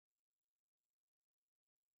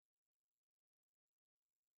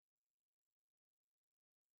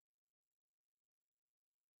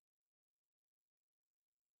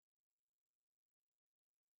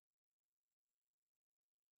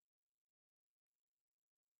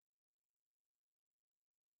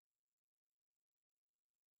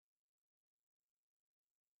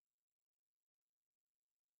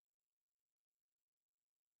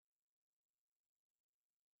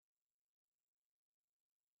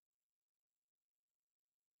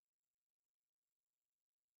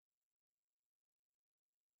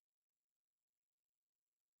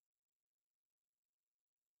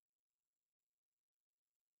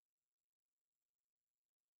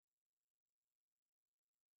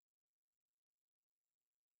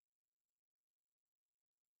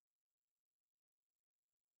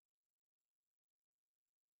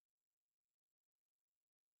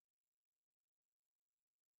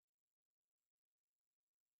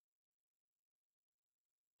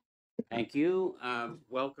Thank you.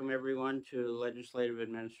 Welcome everyone to Legislative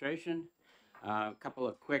Administration. A couple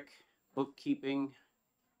of quick bookkeeping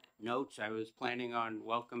notes. I was planning on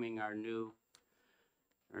welcoming our new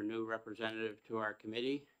representative to our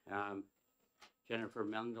committee, Jennifer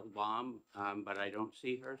Mendelbaum, but I don't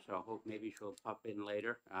see her, so I hope maybe she'll pop in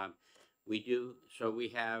later.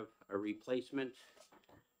 We have a replacement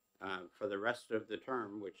for the rest of the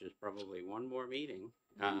term, which is probably one more meeting,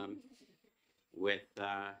 with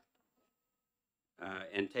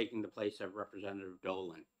and taking the place of Representative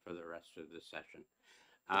Dolan for the rest of the session.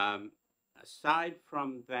 Um, Aside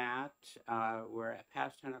from that, we're at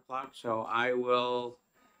past 10 o'clock, so I will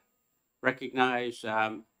recognize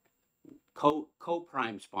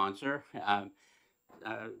co-prime sponsor,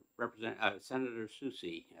 Senator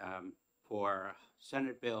Susi, for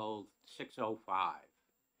Senate Bill 605.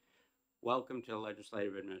 Welcome to the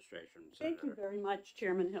Legislative Administration, Senator. Thank you very much,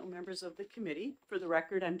 Chairman Hill, members of the committee. For the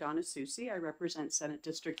record, I'm Donna Susi. I represent Senate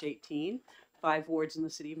District 18, 5 wards in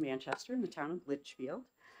the city of Manchester in the town of Litchfield.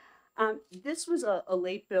 This was a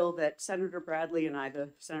late bill that Senator Bradley and I, the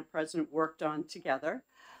Senate President, worked on together.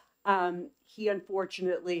 He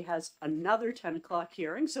unfortunately has another 10 o'clock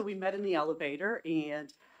hearing, so we met in the elevator,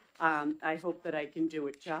 and I hope that I can do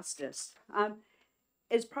it justice.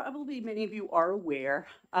 As probably many of you are aware,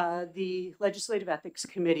 the Legislative Ethics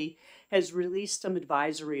Committee has released some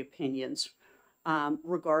advisory opinions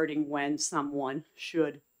regarding when someone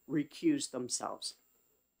should recuse themselves.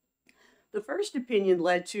 The first opinion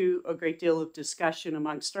led to a great deal of discussion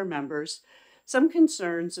amongst our members, some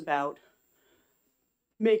concerns about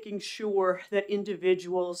making sure that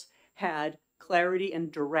individuals had clarity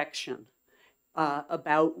and direction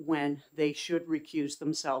about when they should recuse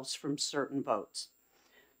themselves from certain votes.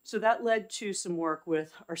 So that led to some work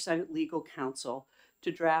with our Senate Legal Counsel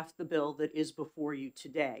to draft the bill that is before you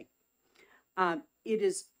today. It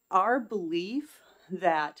is our belief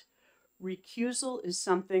that recusal is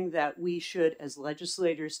something that we should, as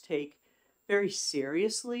legislators, take very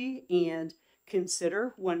seriously and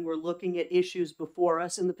consider when we're looking at issues before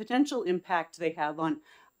us and the potential impact they have on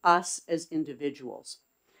us as individuals.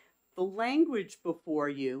 The language before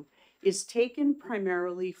you is taken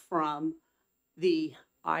primarily from the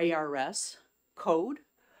IRS code,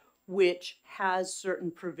 which has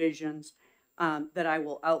certain provisions that I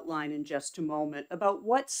will outline in just a moment about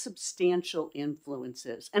what substantial influence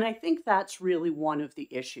is. And I think that's really one of the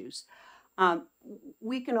issues.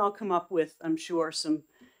 We can all come up with, I'm sure, some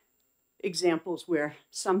examples where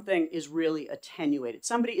something is really attenuated.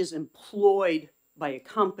 Somebody is employed by a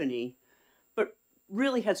company, but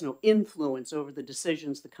really has no influence over the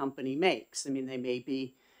decisions the company makes. I mean, they may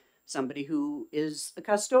be somebody who is a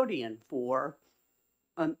custodian for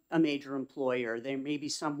a major employer. There may be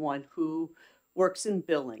someone who works in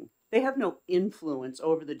billing. They have no influence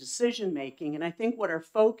over the decision making. And I think what our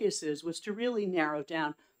focus was to really narrow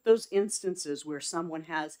down those instances where someone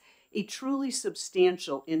has a truly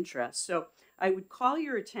substantial interest. So I would call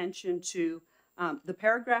your attention to the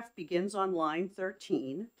paragraph begins on line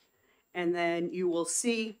 13, and then you will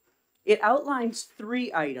see it outlines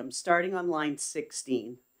 3 items starting on line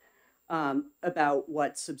 16. About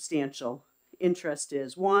what substantial interest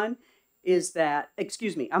is. One is that, the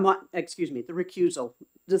recusal.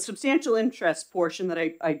 The substantial interest portion that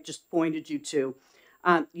I just pointed you to,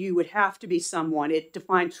 you would have to be someone, it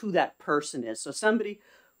defines who that person is. So somebody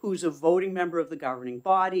who's a voting member of the governing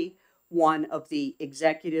body, one of the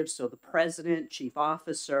executives, so the president, chief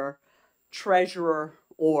officer, treasurer,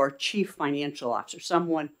 or chief financial officer,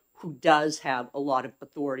 someone who does have a lot of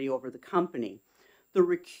authority over the company. The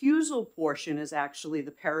recusal portion is actually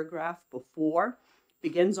the paragraph before,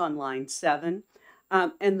 begins on line 7,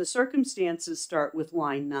 and the circumstances start with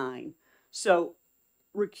line 9. So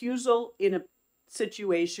recusal in a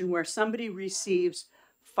situation where somebody receives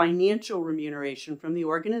financial remuneration from the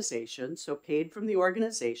organization, so paid from the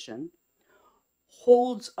organization,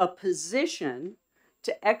 holds a position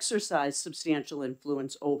to exercise substantial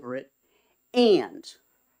influence over it, and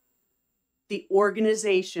the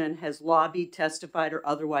organization has lobbied, testified, or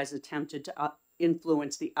otherwise attempted to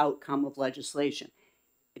influence the outcome of legislation.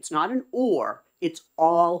 It's not an or, it's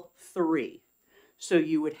all 3. So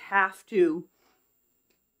you would have to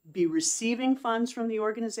be receiving funds from the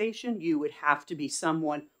organization. You would have to be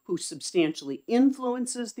someone who substantially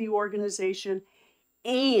influences the organization,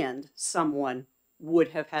 and someone would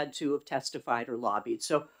have had to have testified or lobbied.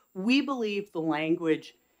 So we believe the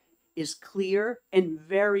language is clear and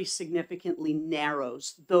very significantly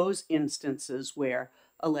narrows those instances where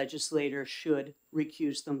a legislator should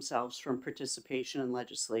recuse themselves from participation in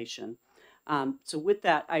legislation. So with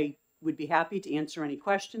that, I would be happy to answer any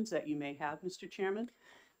questions that you may have, Mr. Chairman.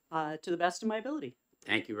 to the best of my ability.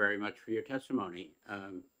 Thank you very much for your testimony.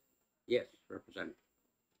 Yes, Representative.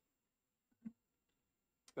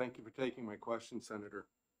 Thank you for taking my question, Senator.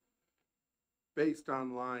 Based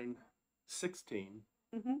on line 16,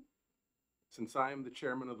 Mhm. since I am the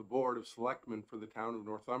chairman of the Board of Selectmen for the town of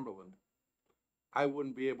Northumberland, I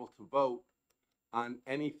wouldn't be able to vote on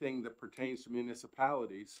anything that pertains to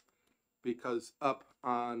municipalities because up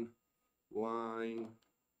on line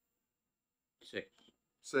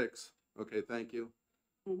 6, okay, thank you.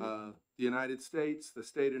 Mhm. The United States, the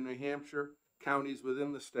state of New Hampshire, counties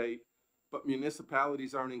within the state, but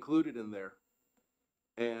municipalities aren't included in there.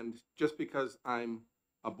 And just because I'm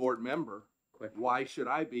a board member, Quick. why should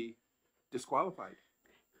I be disqualified?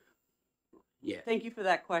 Yeah. Thank you for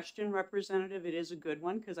that question, Representative. It is a good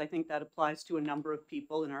one because I think that applies to a number of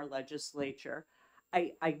people in our legislature.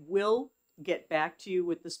 I will get back to you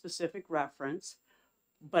with the specific reference,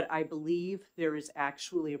 but I believe there is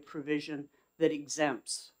actually a provision that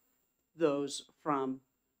exempts those from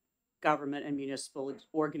government and municipal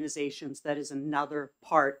organizations. That is another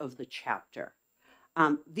part of the chapter.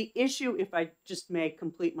 The issue, if I just may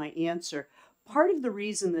complete my answer, part of the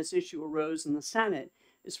reason this issue arose in the Senate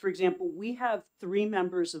is, for example, we have 3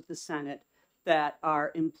 members of the Senate that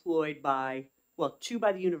are employed by, well, 2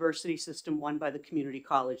 by the university system, 1 by the community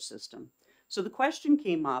college system. So the question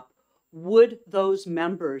came up, would those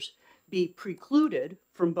members be precluded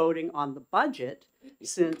from voting on the budget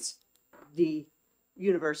since the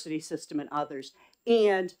university system and others?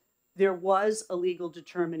 And there was a legal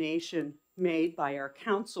determination made by our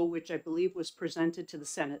council, which I believe was presented to the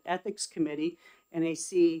Senate Ethics Committee, and I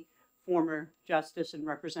see former Justice and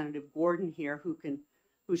Representative Gordon here,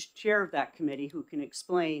 who's chair of that committee, who can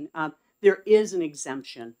explain. There is an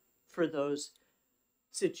exemption for those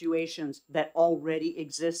situations that already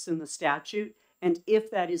exists in the statute, and if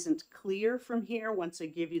that isn't clear from here, once I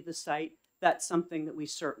give you the site, that's something that we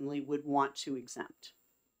certainly would want to exempt.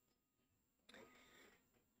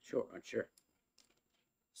 Sure.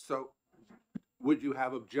 So would you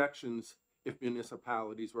have objections if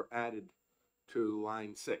municipalities were added to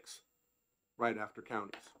line 6, right after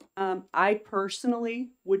counties? I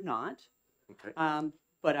personally would not, Okay.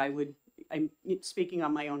 but I'm speaking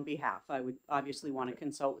on my own behalf. I would obviously want to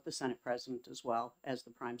consult with the Senate President as well as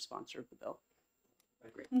the prime sponsor of the bill.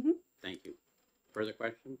 Great. Mhm. Thank you. Further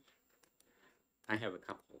questions? I have a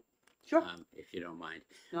couple, Sure, if you don't mind.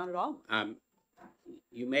 not at all.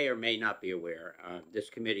 You may or may not be aware, this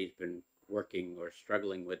committee's been working or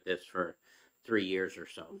struggling with this for 3 years or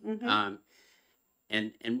so. Mhm.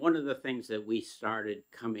 And one of the things that we started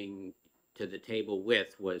coming to the table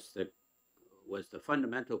with was the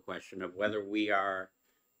fundamental question of whether we are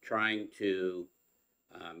trying to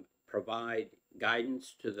provide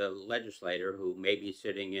guidance to the legislator who may be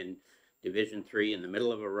sitting in Division 3 in the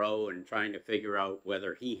middle of a row and trying to figure out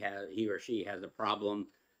whether he or she has a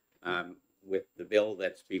problem with the bill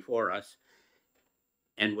that's before us,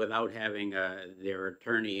 and without having their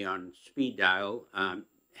attorney on speed dial,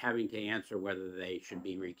 having to answer whether they should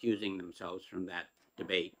be recusing themselves from that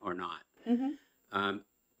debate or not. Mhm.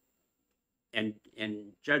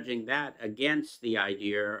 And judging that against the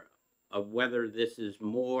idea of whether this is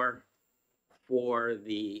more for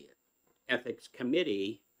the ethics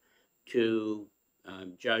committee to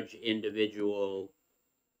judge individual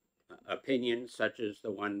opinions, such as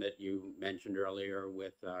the one that you mentioned earlier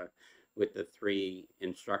with the 3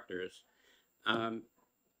 instructors.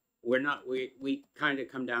 We kind of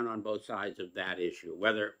come down on both sides of that issue,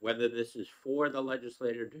 whether this is for the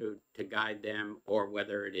legislator to guide them, or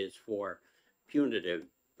whether it is for punitive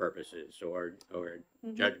purposes or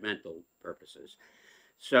Mhm. judgmental purposes.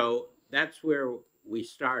 So that's where we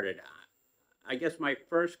started. I guess my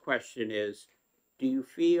first question is, do you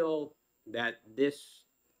feel that this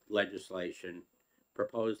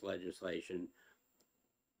proposed legislation,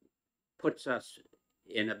 puts us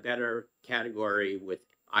in a better category with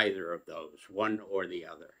either of those, one or the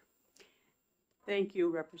other? Thank you,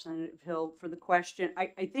 Representative Hill, for the question.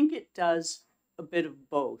 I think it does a bit of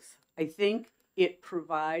both. I think it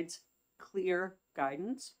provides clear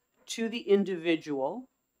guidance to the individual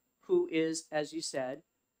who is, as you said,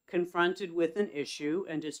 confronted with an issue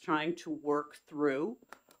and is trying to work through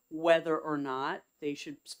whether or not they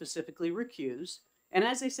should specifically recuse. And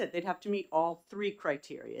as I said, they'd have to meet all 3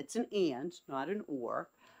 criteria. It's an and, not an or.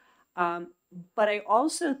 But I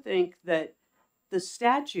also think that the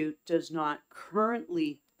statute does not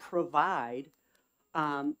currently provide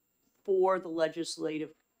for the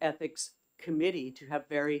Legislative Ethics Committee to have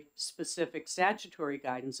very specific statutory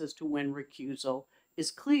guidance as to when recusal is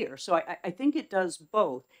clear. So I think it does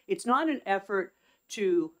both. It's not an effort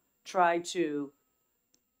to try to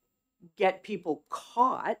get people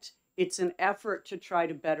caught. It's an effort to try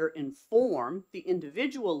to better inform the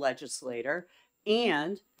individual legislator,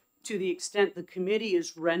 and to the extent the committee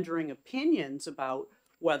is rendering opinions about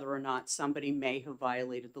whether or not somebody may have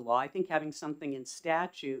violated the law, I think having something in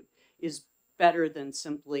statute is better than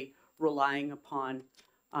simply relying upon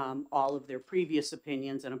all of their previous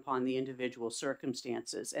opinions and upon the individual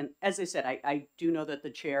circumstances. And as I said, I do know that the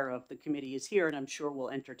chair of the committee is here, and I'm sure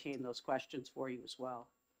we'll entertain those questions for you as well.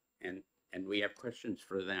 And we have questions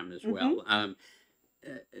for them as well.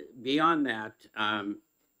 Beyond that,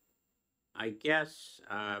 I guess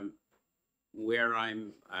where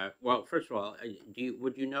I'm, well, first of all,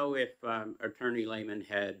 would you know if Attorney Lehman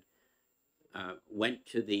had went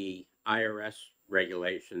to the IRS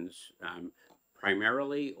regulations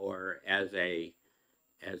primarily or as a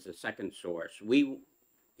second source? We,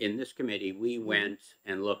 in this committee, we went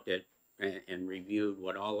and looked at and reviewed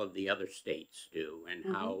what all of the other states do and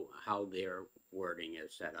how their wording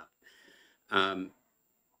is set up.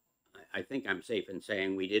 I think I'm safe in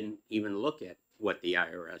saying we didn't even look at what the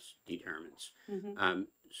IRS determines.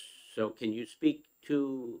 So can you speak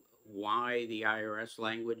to why the IRS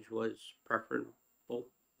language was preferable?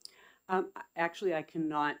 Actually, I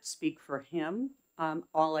cannot speak for him.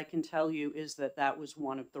 All I can tell you is that that was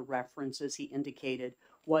one of the references he indicated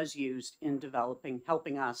was used in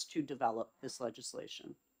helping us to develop this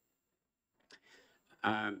legislation.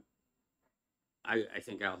 I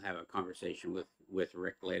think I'll have a conversation with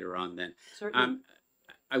Rick later on then. Certainly.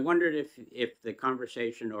 I wondered if the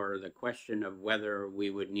conversation or the question of whether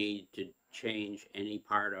we would need to change any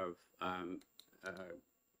part of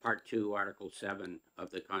Part 2, Article 7 of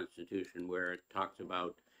the Constitution, where it talks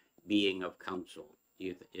about being of counsel.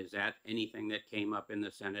 Is that anything that came up in the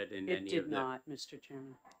Senate in any of the... It did not, Mr.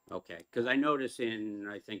 Chairman. Okay, because I notice in,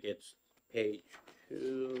 I think it's page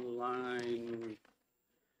 2, line...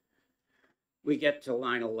 We get to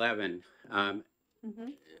line 11,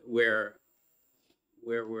 where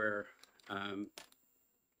we're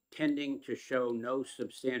tending to show no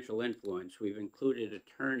substantial influence. We've included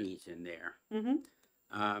attorneys in there.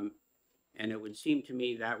 And it would seem to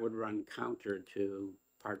me that would run counter to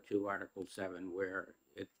Part 2, Article 7, where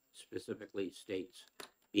it specifically states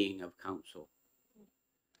being of counsel.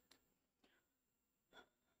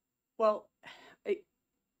 Well,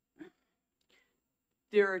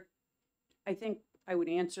 I think I would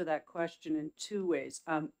answer that question in two ways.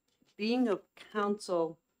 Being of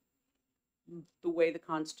counsel, the way the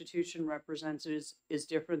Constitution represents it is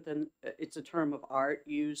different than, it's a term of art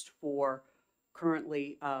used for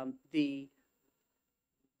currently the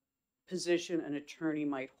position an attorney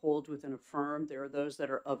might hold within a firm. There are those that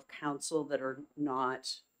are of counsel that are not,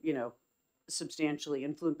 substantially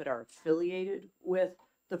influenced, but are affiliated with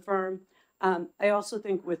the firm. I also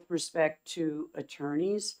think with respect to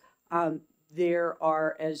attorneys, there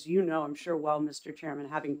are, as you know, I'm sure well, Mr. Chairman,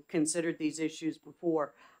 having considered these issues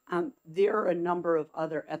before, there are a number of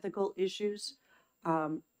other ethical issues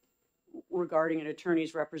regarding an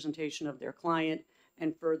attorney's representation of their client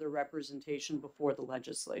and further representation before the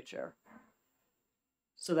legislature.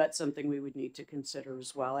 So that's something we would need to consider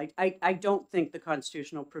as well. I don't think the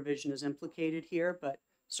constitutional provision is implicated here, but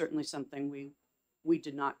certainly something we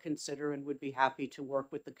did not consider and would be happy to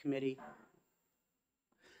work with the committee.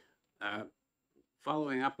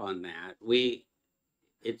 Following up on that,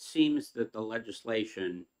 it seems that the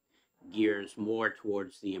legislation gears more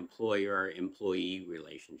towards the employer-employee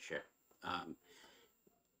relationship,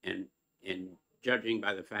 and judging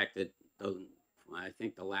by the fact that I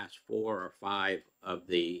think the last 4 or 5 of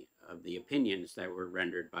the opinions that were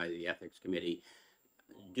rendered by the Ethics Committee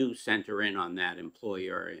do center in on that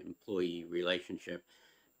employer-employee relationship.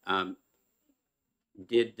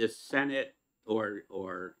 Did the Senate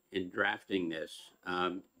or in drafting this,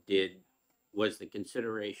 was the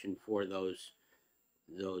consideration for those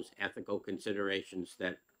ethical considerations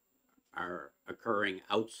that are occurring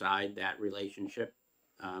outside that relationship?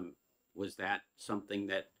 Was that something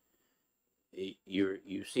that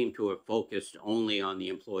you seem to have focused only on the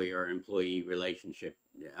employer-employee relationship?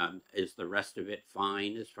 Is the rest of it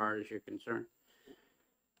fine as far as you're concerned?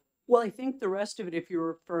 Well, I think the rest of it, if you're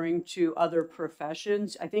referring to other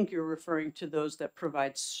professions, I think you're referring to those that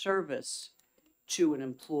provide service to an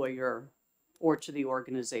employer or to the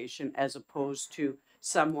organization, as opposed to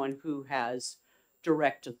someone who has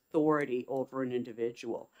direct authority over an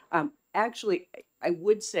individual. Actually, I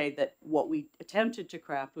would say that what we attempted to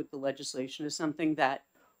craft with the legislation is something that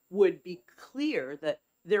would be clear that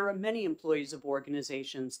there are many employees of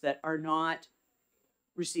organizations that are not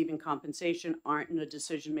receiving compensation, aren't in a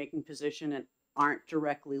decision-making position, and aren't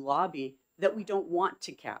directly lobbying, that we don't want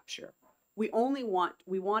to capture. we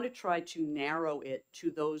want to try to narrow it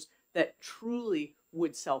to those that truly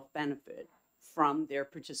would self-benefit from their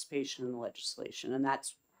participation in the legislation. And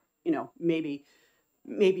that's, maybe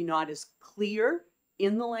not as clear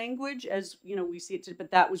in the language as, we see it,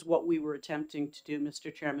 but that was what we were attempting to do,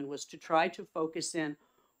 Mr. Chairman, was to try to focus in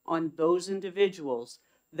on those individuals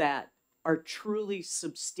that are truly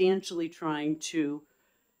substantially trying to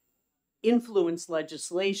influence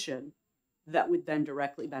legislation that would then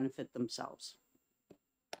directly benefit themselves.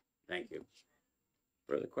 Thank you.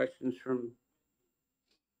 Further questions from?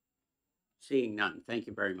 Seeing none. Thank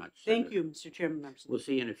you very much, Thank Senator. you, Mr. Chairman, members. We'll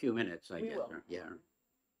see you in a few minutes, I We guess. will. Yeah.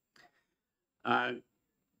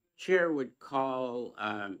 Chair would call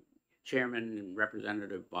Chairman and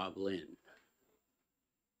Representative Bob Lynn,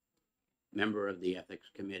 member of the Ethics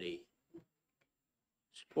Committee,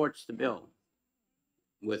 supports the bill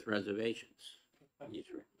with reservations.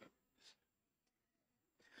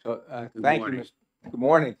 So, Good thank morning. you, Good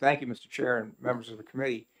morning. Thank you, Mr. Chair and members of the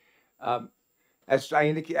committee. As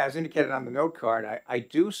indicated on the note card, I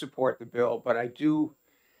do support the bill, but I do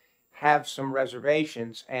have some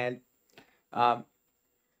reservations. And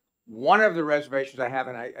one of the reservations I have,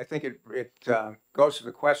 and I think it goes to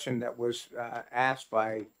the question that was asked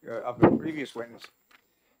by of the previous witness.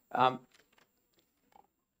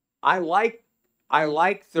 I like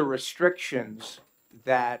the restrictions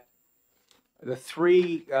that the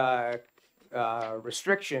three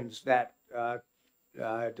restrictions that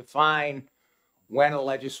define when a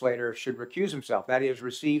legislator should recuse himself. That is,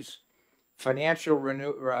 receives financial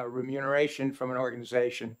remuneration from an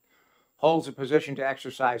organization, holds a position to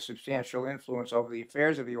exercise substantial influence over the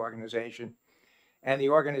affairs of the organization, and the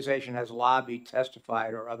organization has lobbied,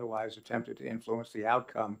 testified, or otherwise attempted to influence the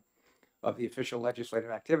outcome of the official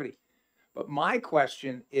legislative activity. But my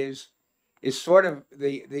question is sort of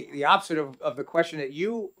the opposite of the question that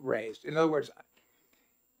you raised. In other words,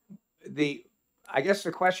 I guess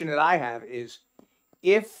the question that I have is,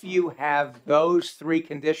 if you have those three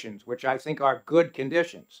conditions, which I think are good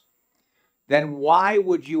conditions, then why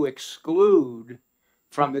would you exclude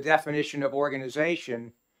from the definition of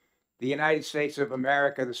organization the United States of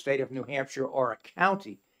America, the state of New Hampshire, or a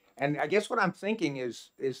county? And I guess what I'm thinking is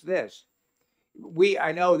this.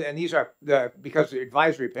 I know that, and these are because the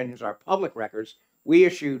advisory opinions are public records, we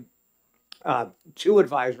issued 2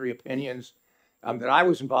 advisory opinions that I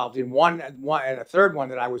was involved in, one and a third one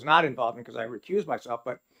that I was not involved in because I recused myself.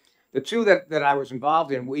 But the 2 that I was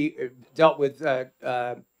involved in, we dealt with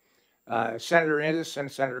Senator Innis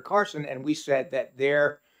and Senator Carson, and we said that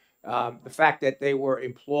the fact that they were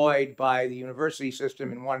employed by the university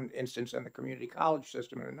system in one instance and the community college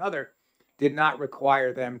system in another did not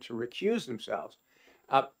require them to recuse themselves.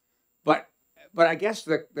 But I guess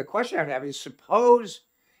the question I have is, suppose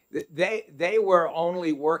that they were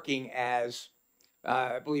only working as,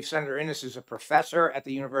 I believe Senator Innis is a professor at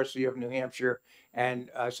the University of New Hampshire, and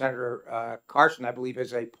Senator Carson, I believe,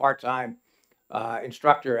 is a part-time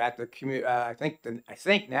instructor at the I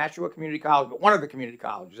think Nashua Community College, but one of the community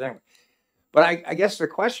colleges anyway. But I guess the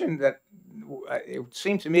question that it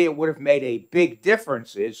seemed to me it would have made a big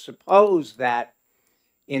difference is, suppose that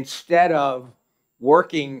instead of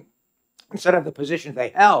the position they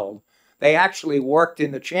held, they actually worked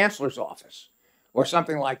in the chancellor's office or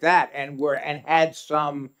something like that, and had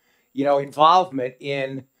some, involvement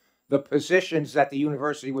in the positions that the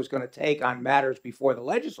university was going to take on matters before the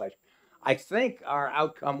legislature. I think our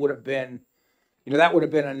outcome would have been, that would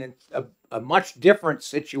have been a much different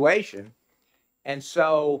situation. And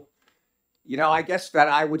so, I guess that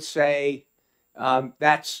I would say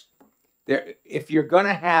that's there. If you're going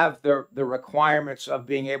to have the requirements of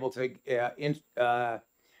being able to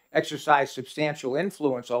exercise substantial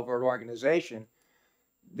influence over an organization,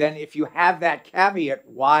 then if you have that caveat,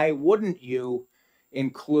 why wouldn't you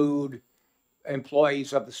include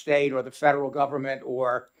employees of the state or the federal government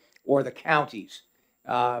or the counties?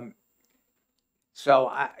 So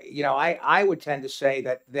I would tend to say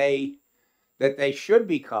that they should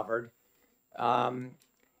be covered, and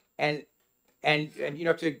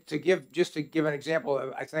to give an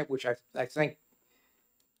example, I think, which I think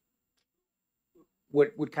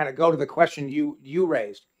would kind of go to the question you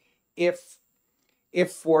raised. If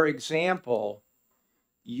for example,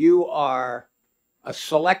 you are a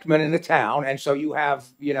selectman in a town, and so you have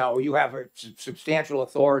a substantial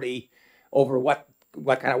authority over what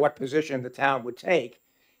position the town would take,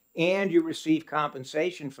 and you receive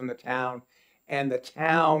compensation from the town, and the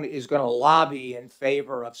town is going to lobby in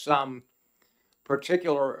favor of some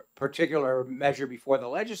particular measure before the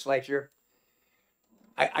legislature,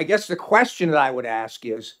 I guess the question that I would ask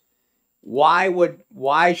is,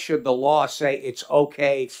 why should the law say it's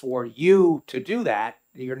okay for you to do that?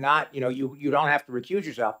 You're not, you don't have to recuse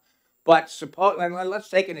yourself. But suppose, and let's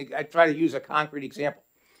take I try to use a concrete example.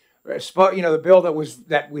 Suppose, the bill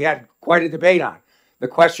that we had quite a debate on, the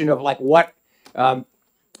question of like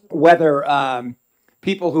whether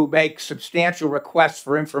people who make substantial requests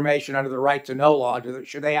for information under the right to know law,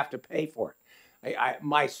 should they have to pay for it?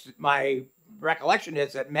 My recollection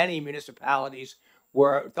is that many municipalities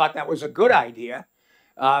thought that was a good idea,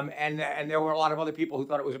 and there were a lot of other people who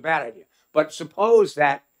thought it was a bad idea. But suppose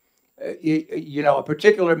that a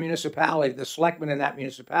particular municipality, the selectmen in that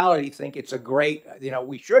municipality think it's a great,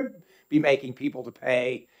 we should be making people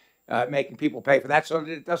pay for that, so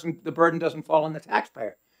that the burden doesn't fall on the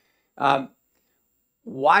taxpayer.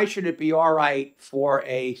 Why should it be all right for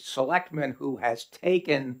a selectman who has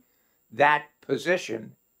taken that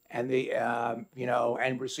position and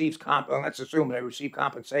and receives let's assume they receive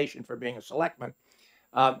compensation for being a selectman,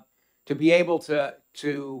 to be able to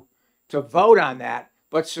vote on that?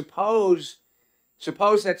 But suppose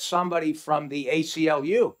that somebody from the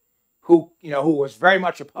ACLU who was very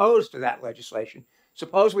much opposed to that legislation,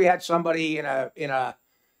 suppose we had somebody in a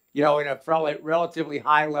relatively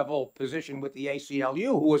high level position with the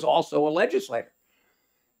ACLU who was also a legislator.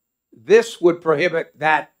 This would prohibit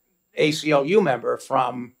that ACLU member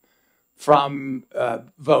from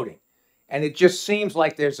voting. And it just seems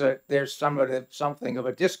like there's something of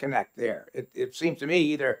a disconnect there. It seems to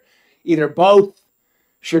me either both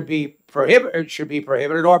should be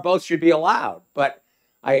prohibited or both should be allowed. But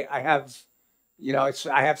I have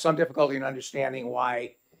some difficulty in understanding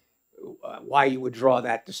why you would draw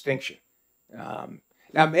that distinction.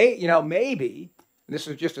 Now, maybe, and this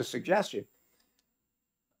is just a suggestion,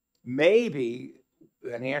 maybe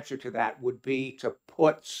an answer to that would be to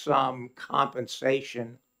put some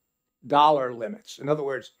compensation dollar limits. In other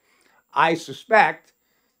words, I suspect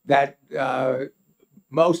that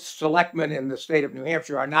most selectmen in the state of New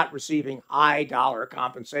Hampshire are not receiving high dollar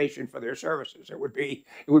compensation for their services. It would be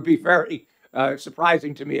very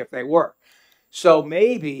surprising to me if they were. So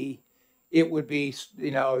maybe it would be,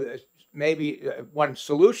 maybe one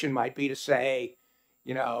solution might be to say,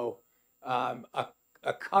 a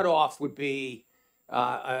cutoff would be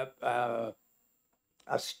a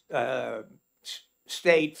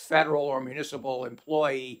state, federal, or municipal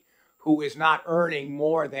employee who is not earning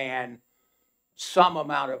more than some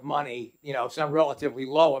amount of money, some relatively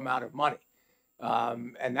low amount of money.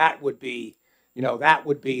 And that would be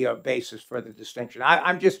a basis for the distinction.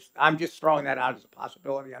 I'm just throwing that out as a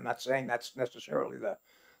possibility. I'm not saying that's necessarily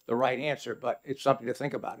the right answer, but it's something to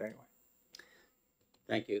think about anyway.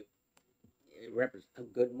 Thank you.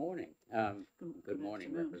 Good morning. Good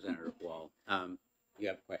morning, Representative Wall. You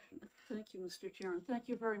have a question? Thank you, Mr. Chairman. Thank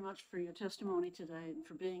you very much for your testimony today and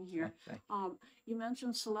for being here. You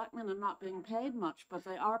mentioned selectmen are not being paid much, but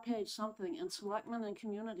they are paid something, and selectmen and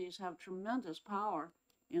communities have tremendous power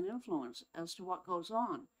and influence as to what goes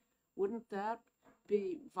on. Wouldn't that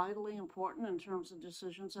be vitally important in terms of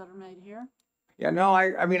decisions that are made here? Yeah, no,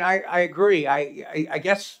 I mean, I agree. I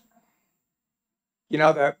guess,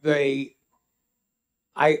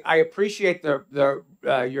 I appreciate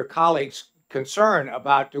your colleagues' concern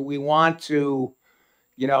about, do we want to,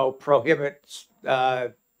 prohibit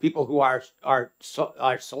people who are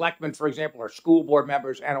selectmen, for example, or school board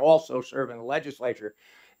members and also serve in the legislature?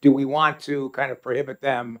 Do we want to kind of prohibit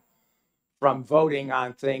them from voting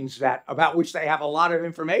on things about which they have a lot of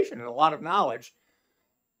information and a lot of knowledge?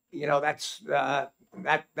 That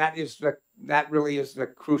really is the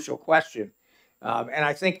crucial question. And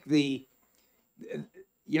I think the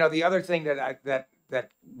other thing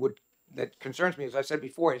that concerns me, as I said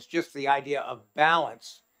before, is just the idea of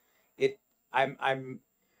balance. I'm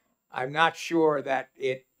not sure that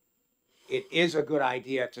it is a good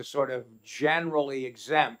idea to sort of generally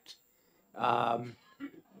exempt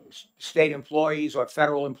state employees or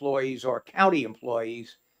federal employees or county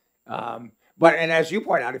employees. But as you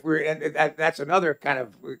point out, that's another kind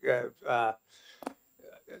of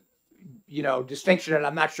distinction, and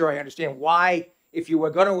I'm not sure I understand why, if you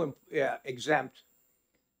were going to exempt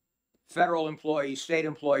federal employees, state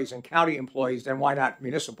employees, and county employees, then why not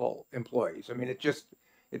municipal employees? I mean, it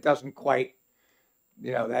doesn't quite,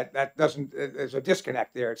 that doesn't, there's a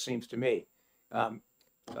disconnect there, it seems to me.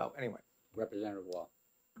 So anyway. Representative Wall.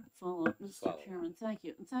 Follow up, Mr. Chairman. Thank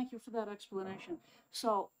you. And thank you for that explanation.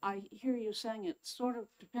 So I hear you saying it sort of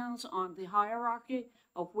depends on the hierarchy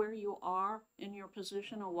of where you are in your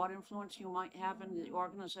position or what influence you might have in the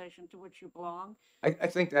organization to which you belong. I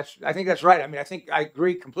think that's right. I mean, I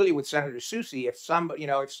agree completely with Senator Soucy.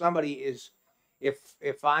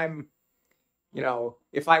 If I'm you know,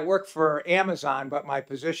 if I work for Amazon, but my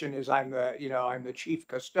position is I'm the chief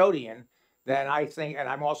custodian, then I think, and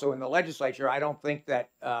I'm also in the legislature, I don't think that,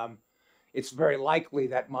 it's very likely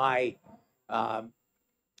that um,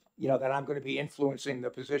 that I'm going to be influencing the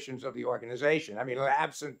positions of the organization. I mean,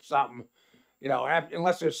 absent some,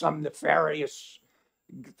 unless there's some nefarious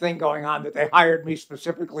thing going on that they hired me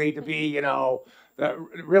specifically to be,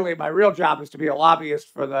 really my real job is to be a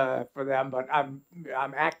lobbyist for them, but I'm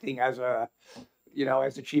acting as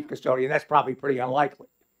as the chief custodian. That's probably pretty unlikely.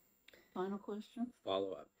 Final question?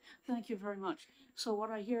 Follow up. Thank you very much. So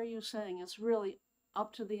what I hear you saying is really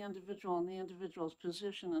up to the individual and the individual's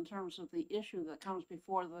position in terms of the issue that comes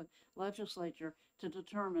before the legislature to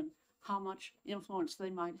determine how much influence they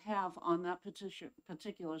might have on that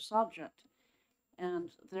particular subject. And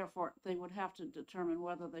therefore, they would have to determine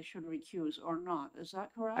whether they should recuse or not. Is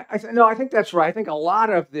that correct? No, I think that's right. I think a lot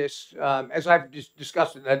of this, as I've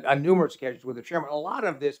discussed on numerous occasions with the chairman, a lot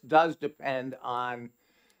of this does depend on,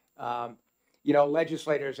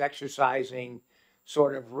 legislators exercising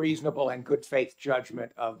sort of reasonable and good faith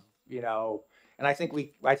judgment of, and I think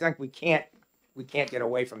we can't get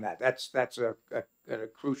away from that. That's a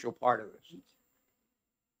crucial part of this.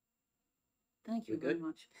 Thank you We very good?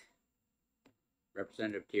 much.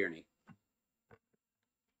 Representative Tierney.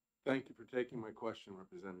 Thank you for taking my question,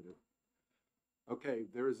 Representative. Okay,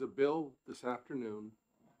 there is a bill this afternoon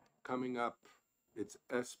coming up. It's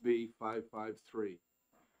SB 553.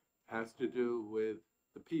 Has to do with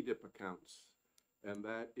the PDIP accounts, and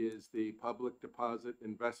that is the Public Deposit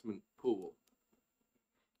Investment Pool.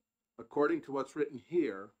 According to what's written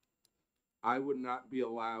here, I would not be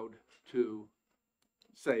allowed to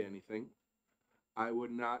say anything.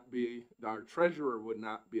 Our treasurer would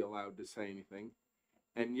not be allowed to say anything.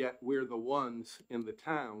 And yet we're the ones in the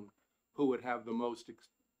town who would have the most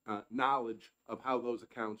knowledge of how those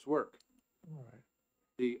accounts work. Right.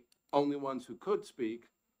 The only ones who could speak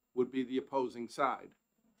would be the opposing side,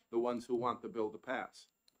 the ones who want the bill to pass.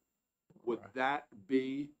 Would that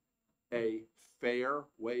be a fair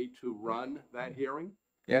way to run that hearing?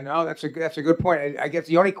 Yeah, no, that's a good point. I guess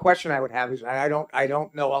the only question I would have is, I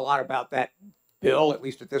don't know a lot about that bill, at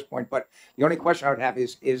least at this point, but the only question I would have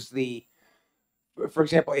is for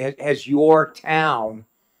example, has your town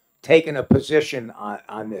taken a position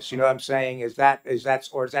on this? You know what I'm saying? Is that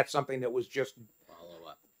something that was just Follow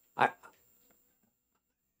up.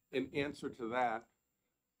 In answer to that,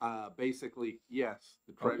 basically, yes,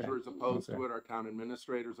 the treasurer is opposed to it, our town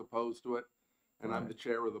administrator is opposed to it, and I'm the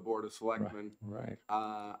chair of the Board of Selectmen. Right.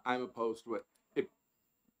 I'm opposed to it.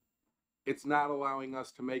 It's not allowing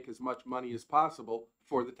us to make as much money as possible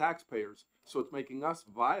for the taxpayers, so it's making us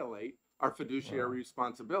violate our fiduciary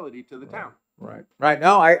responsibility to the town. Right.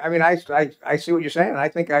 No, I mean, I see what you're saying, and I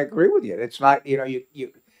think I agree with you. It's not,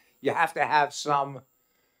 you have to have some,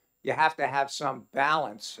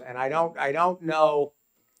 balance, and I don't know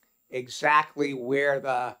exactly where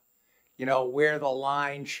the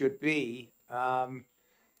line should be.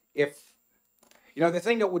 The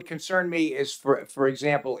thing that would concern me is, for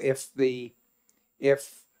example,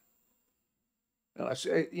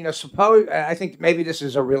 suppose, I think maybe this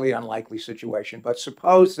is a really unlikely situation, but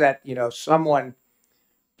suppose that, someone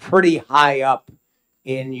pretty high up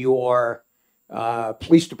in your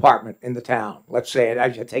police department in the town, let's say,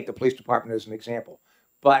 I should take the police department as an example,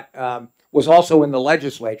 but was also in the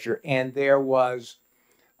legislature, and there was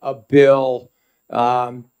a bill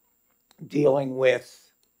dealing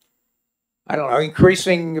with, I don't know,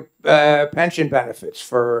 increasing pension benefits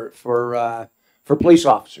for police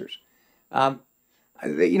officers.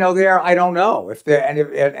 There, I don't know if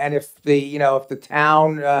the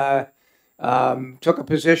town took a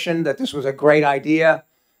position that this was a great idea.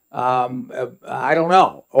 I don't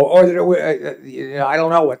know, or that I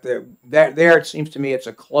don't know what there. It seems to me it's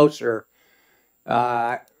a closer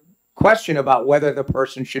question about whether the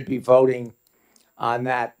person should be voting on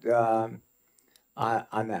that. On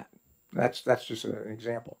that. That's just an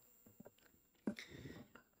example.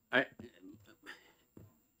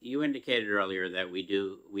 You indicated earlier that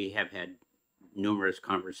we have had numerous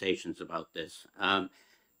conversations about this. And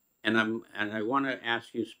I want to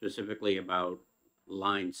ask you specifically about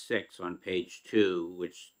line 6 on page 2,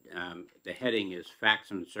 which the heading is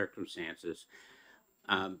Facts and Circumstances.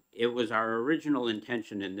 It was our original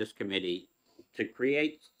intention in this committee to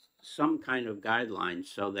create some kind of guidelines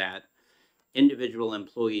so that individual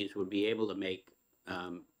employees would be able to make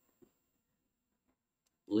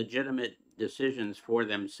legitimate decisions for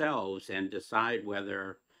themselves and decide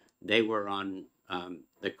whether they were on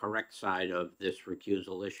the correct side of this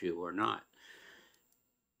recusal issue or not.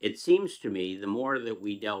 it seems to me the more that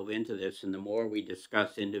we delve into this and the more we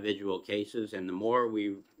discuss individual cases and the more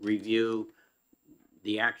we review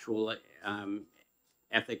the actual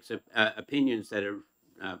ethics opinions that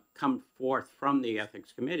have come forth from the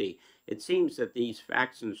ethics committee, it seems that these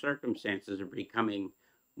facts and circumstances are becoming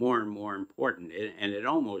more and more important. And it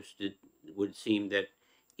almost would seem that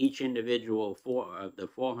each individual of the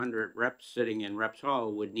 400 reps sitting in Reps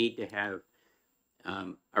Hall would need to have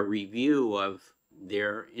a review of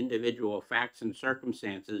their individual facts and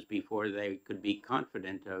circumstances before they could be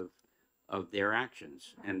confident of their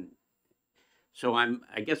actions. And so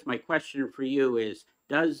I guess my question for you is,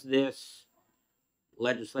 does this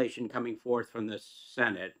legislation coming forth from the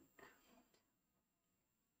Senate,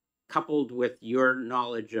 coupled with your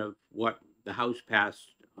knowledge of what the House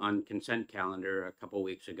passed on consent calendar a couple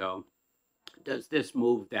weeks ago, does this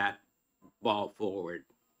move that ball forward?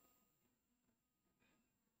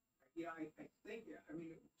 Yeah, I think, I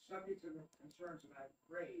mean, subject to the concerns that I've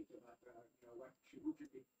raised about, who should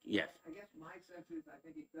be. Yes. I guess my sense is, I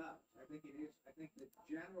think it does. I think it is. I think that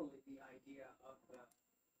generally the idea of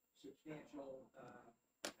substantial,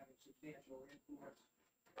 having substantial influence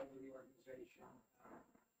over the organization,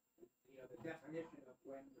 the definition of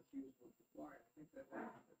when recusal is required, I think that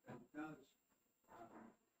does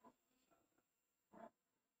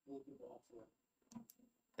move the ball forward.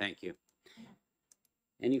 Thank you.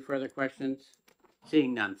 Any further questions?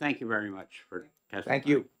 Seeing none, thank you very much for testifying. Thank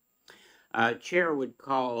you. Chair would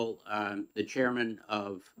call the chairman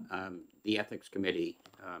of the Ethics Committee,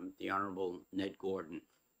 the Honorable Ned Gordon.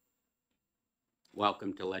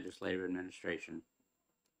 Welcome to Legislative Administration.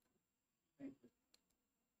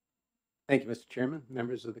 Thank you, Mr. Chairman,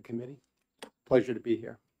 members of the committee. Pleasure to be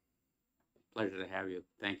here. Pleasure to have you.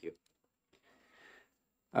 Thank you.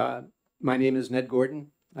 My name is Ned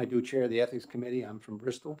Gordon. I do chair the Ethics Committee. I'm from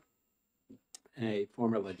Bristol, a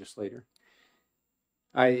former legislator.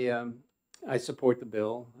 I support the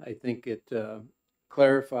bill. I think it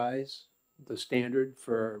clarifies the standard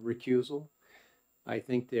for recusal. I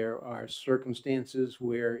think there are circumstances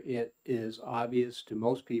where it is obvious to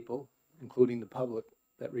most people, including the public,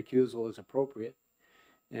 that recusal is appropriate.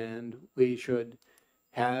 And we should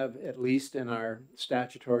have, at least in our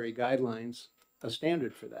statutory guidelines, a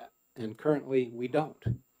standard for that. And currently, we don't.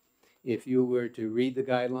 If you were to read the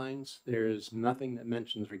guidelines, there's nothing that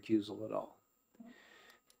mentions recusal at all.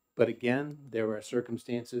 But again, there are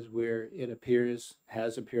circumstances where it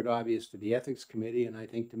has appeared obvious to the Ethics Committee, and I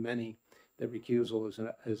think to many, that recusal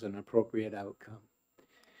is an appropriate outcome.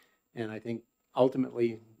 And I think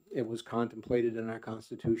ultimately it was contemplated in our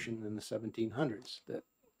Constitution in the 1700s that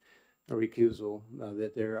a recusal,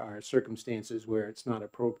 that there are circumstances where it's not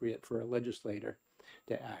appropriate for a legislator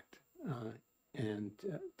to act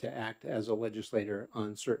to act as a legislator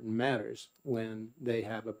on certain matters when they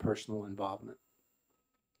have a personal involvement.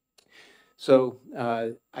 So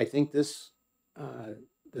I think this,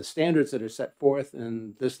 the standards that are set forth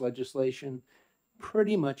in this legislation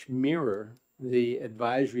pretty much mirror the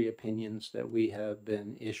advisory opinions that we have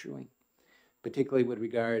been issuing, particularly with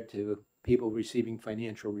regard to people receiving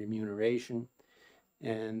financial remuneration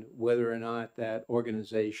and whether or not that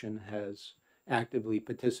organization has actively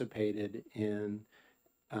participated in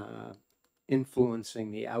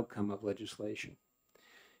influencing the outcome of legislation.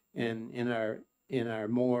 And in our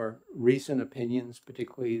more recent opinions,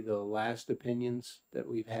 particularly the last opinions that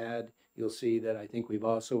we've had, you'll see that I think we've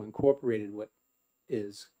also incorporated what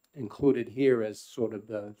is included here as sort of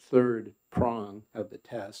the third prong of the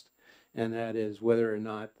test, and that is whether or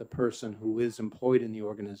not the person who is employed in the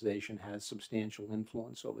organization has substantial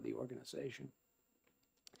influence over the organization.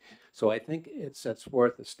 So I think it sets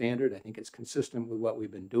forth a standard. I think it's consistent with what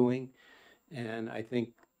we've been doing, and I think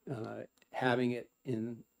having it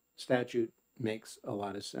in statute makes a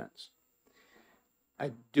lot of sense.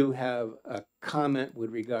 I do have a comment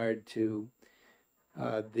with regard to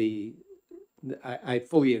I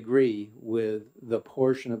fully agree with the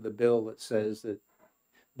portion of the bill that says that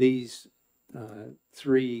these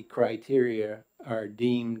three criteria are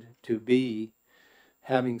deemed to be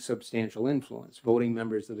having substantial influence: voting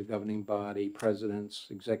members of the governing body, presidents,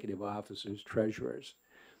 executive officers, treasurers.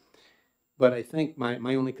 But I think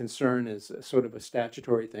my only concern is sort of a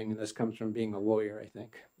statutory thing, and this comes from being a lawyer, I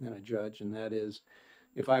think, and a judge, and that is,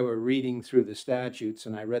 if I were reading through the statutes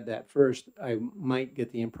and I read that first, I might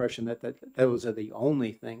get the impression that those are the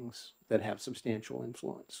only things that have substantial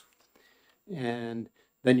influence. And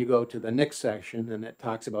then you go to the next section and it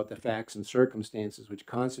talks about the facts and circumstances which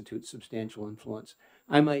constitute substantial influence.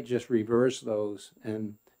 I might just reverse those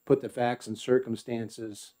and put the facts and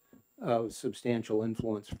circumstances of substantial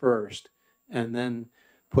influence first, and then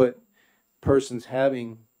put persons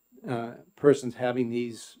having persons having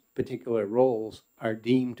these particular roles are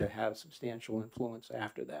deemed to have substantial influence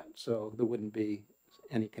after that. So there wouldn't be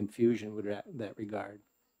any confusion with that regard.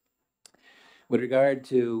 With regard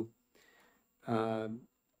to um,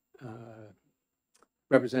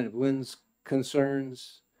 Representative Lynn's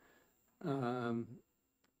concerns,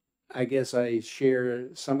 I guess I share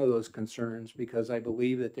some of those concerns because I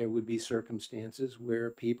believe that there would be circumstances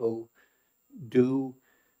where people do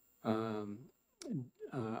are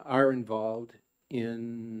involved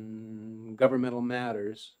in governmental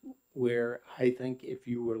matters where I think if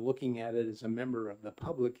you were looking at it as a member of the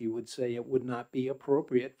public, you would say it would not be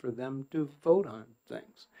appropriate for them to vote on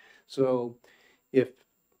things. So if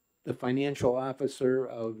the financial officer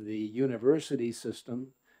of the university system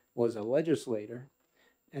was a legislator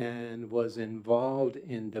and was involved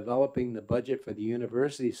in developing the budget for the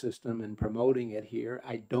university system and promoting it here,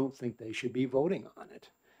 I don't think they should be voting on it.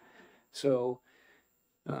 So,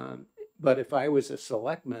 but if I was a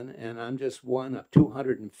selectman and I'm just one of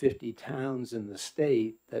 250 towns in the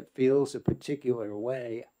state that feels a particular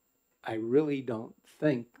way, I really don't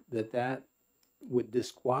think that that would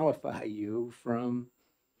disqualify you from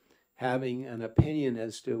having an opinion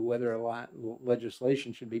as to whether a lot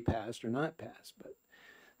legislation should be passed or not passed. But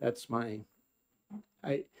that's my,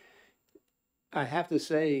 I have to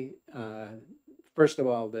say, first of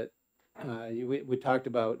all, that we talked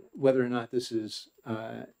about whether or not this is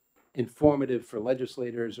informative for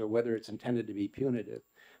legislators or whether it's intended to be punitive.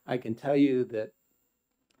 I can tell you that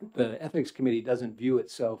the Ethics Committee doesn't view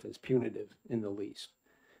itself as punitive in the least.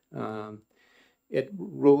 It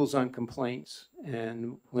rules on complaints,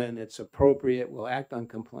 and when it's appropriate, we'll act on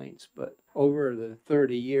complaints. But over the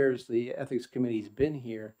 30 years the Ethics Committee's been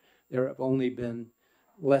here, there have only been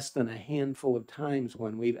less than a handful of times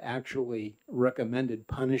when we've actually recommended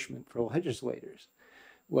punishment for legislators.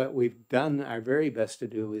 What we've done our very best to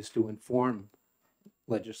do is to inform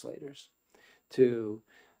legislators, to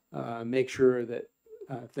make sure that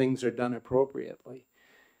things are done appropriately.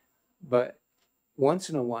 But once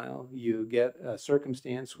in a while, you get a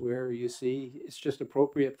circumstance where you see it's just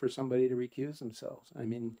appropriate for somebody to recuse themselves. I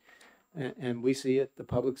mean, and we see it, the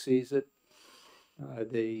public sees it.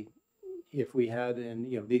 If we had,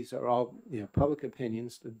 and these are all public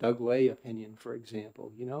opinions, the Doug Lay opinion, for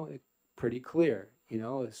example, it's pretty clear.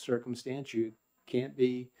 A circumstance you can't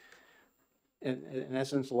be, in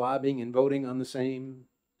essence, lobbying and voting on the same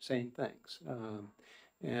things.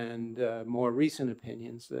 And more recent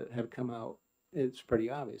opinions that have come out, it's pretty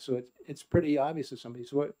obvious. So it's pretty obvious to somebody.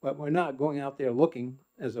 So but we're not going out there looking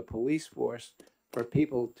as a police force for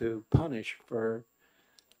people to punish for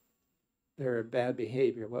their bad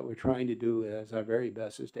behavior. What we're trying to do as our very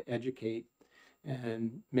best is to educate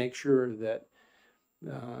and make sure that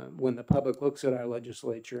when the public looks at our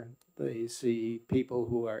legislature, they see people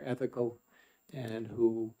who are ethical and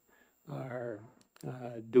who are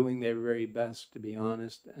doing their very best to be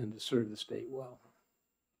honest and to serve the state well.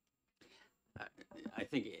 I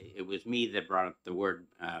think it was me that brought up the word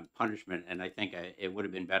punishment, and I think it would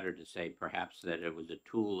have been better to say perhaps that it was a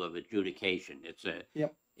tool of adjudication. It's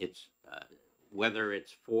whether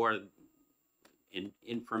it's for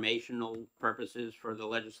informational purposes for the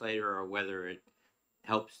legislator or whether it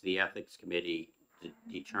helps the ethics committee to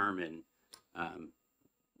determine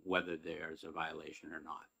whether there's a violation or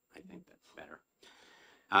not. I think that's better.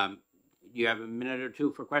 You have a minute or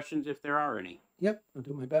two for questions if there are any. Yep, I'll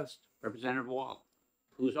do my best. Representative Wall,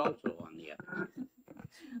 who's also on the ethics.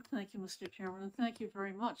 Thank you, Mr. Chairman, and thank you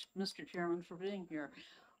very much, Mr. Chairman, for being here.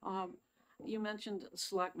 You mentioned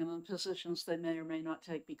selectmen and positions they may or may not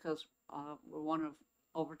take because we're one of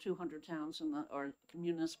over 200 towns or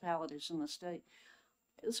municipalities in the state.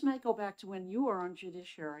 This may go back to when you were on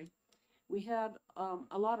judiciary. We had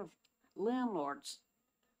a lot of landlords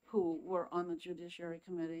who were on the Judiciary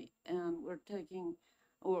Committee and were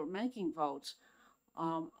making votes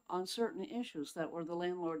on certain issues that were the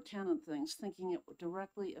landlord-tenant things, thinking it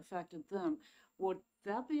directly affected them. Would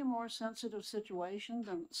that be a more sensitive situation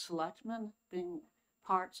than selectmen being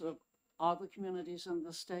parts of all the communities in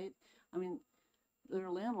the state? I mean, there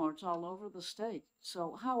are landlords all over the state.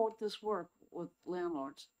 So how would this work with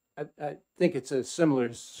landlords? I think it's a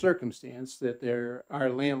similar circumstance that there are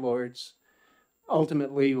landlords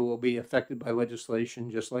ultimately who will be affected by legislation,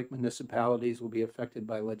 just like municipalities will be affected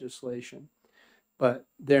by legislation. But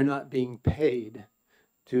they're not being paid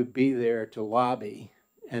to be there to lobby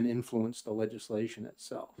and influence the legislation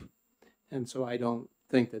itself. And so I don't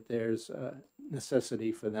think that there's a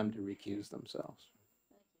necessity for them to recuse themselves.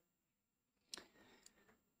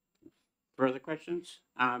 Further questions?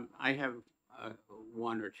 I have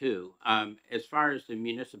one or two. As far as the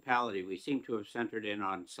municipality, we seem to have centered in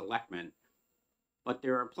on selectmen, but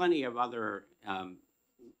there are plenty of other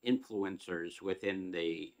influencers within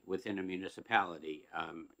a municipality.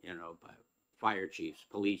 You know, fire chiefs,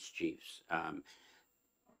 police chiefs.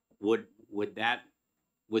 Would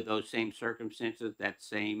those same circumstances, that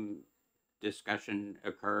same discussion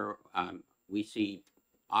occur? We see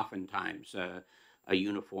oftentimes a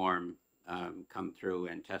uniform come through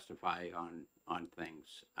and testify on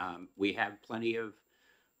things. We have plenty of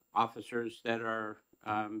officers that are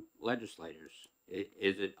legislators.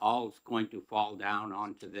 Is it all going to fall down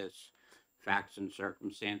onto this facts and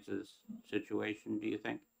circumstances situation, do you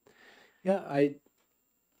think? Yeah, I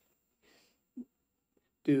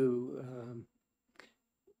do.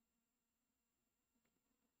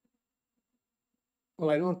 Well,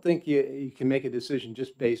 I don't think you can make a decision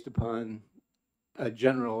just based upon a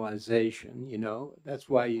generalization, you know. That's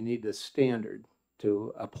why you need the standard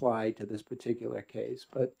to apply to this particular case.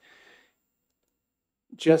 But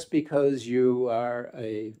just because you are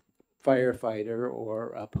a firefighter or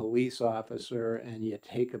a police officer and you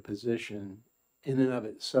take a position in and of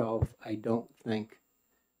itself, I don't think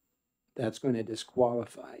that's going to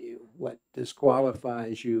disqualify you. What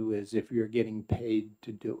disqualifies you is if you're getting paid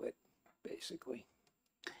to do it, basically.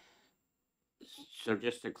 So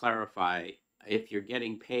just to clarify, if you're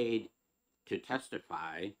getting paid to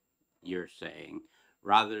testify, you're saying,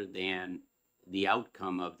 rather than the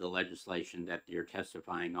outcome of the legislation that you're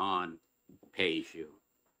testifying on pays you.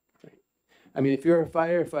 Right. I mean, if you're a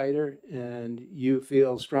firefighter and you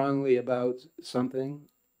feel strongly about something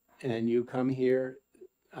and you come here,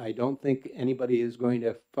 I don't think anybody is going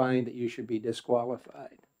to find that you should be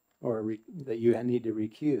disqualified or that you need to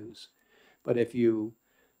recuse. But if you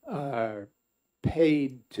are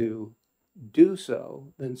paid to do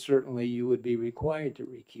so, then certainly you would be required to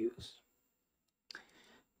recuse.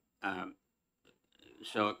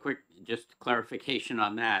 So a quick, just clarification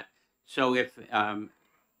on that. So if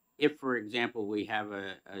for example, we have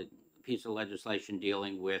a piece of legislation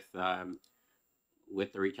dealing with the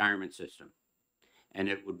retirement system, and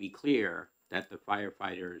it would be clear that the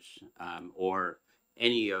firefighters or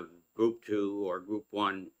any of Group 2 or Group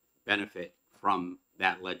 1 benefit from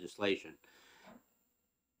that legislation,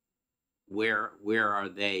 where are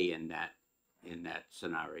they in that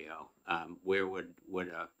scenario? Where would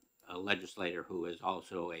a legislator who is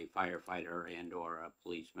also a firefighter and or a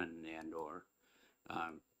policeman and or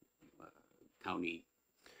county?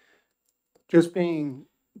 Just being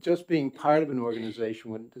part of an organization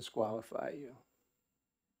wouldn't disqualify you.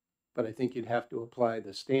 But I think you'd have to apply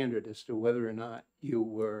the standard as to whether or not you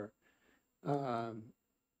were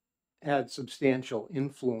had substantial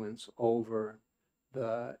influence over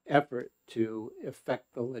the effort to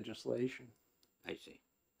effect the legislation. I see.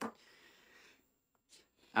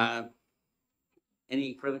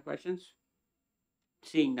 Any further questions?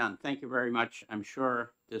 Seeing none, thank you very much. I'm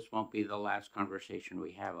sure this won't be the last conversation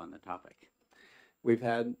we have on the topic. We've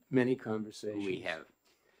had many conversations. We have.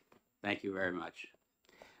 Thank you very much.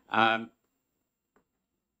 I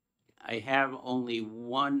have only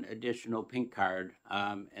one additional pink card,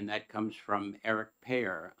 and that comes from Eric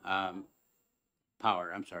Power,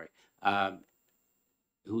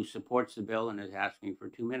 who supports the bill and is asking for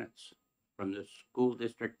 2 minutes from the School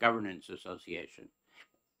District Governance Association.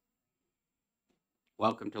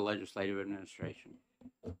 Welcome to Legislative Administration.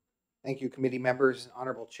 Thank you, committee members,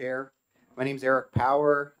 honorable chair. My name is Eric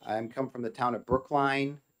Power. I'm come from the town of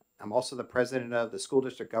Brookline. I'm also the president of the School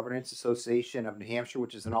District Governance Association of New Hampshire,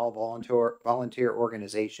 which is an all-volunteer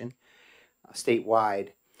organization statewide.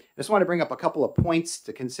 I just want to bring up a couple of points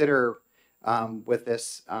to consider with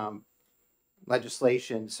this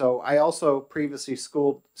legislation. So I also previously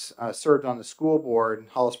served on the school board,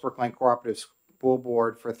 Hollis Brookline Cooperative School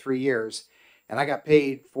Board, for 3 years, and I got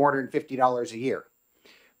paid $450 a year.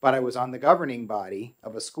 But I was on the governing body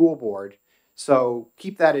of a school board. So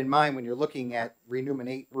keep that in mind when you're looking at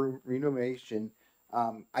remuneration.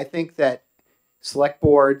 I think that select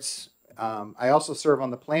boards, I also serve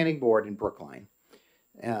on the planning board in Brookline.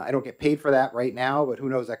 I don't get paid for that right now, but who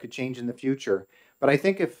knows, that could change in the future. But I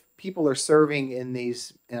think if people are serving in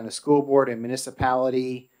a school board and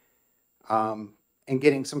municipality and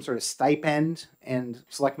getting some sort of stipend, and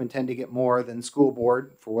selectmen tend to get more than school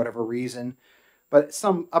board for whatever reason, but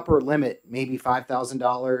some upper limit, maybe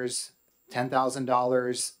 $5,000,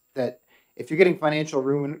 $10,000, that if you're getting financial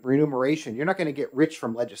remuneration, you're not going to get rich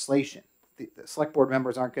from legislation. The select board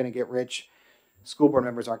members aren't going to get rich. School board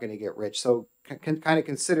members aren't going to get rich. So kind of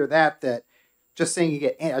consider that just saying you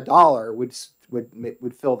get $1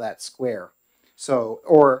 would fill that square. So,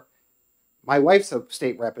 or my wife's a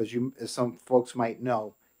state rep, as some folks might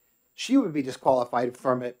know. She would be disqualified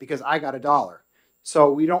from it because I got $1.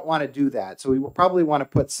 So we don't want to do that. So we will probably want to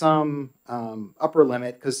put some upper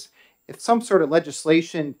limit, because if some sort of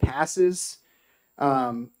legislation passes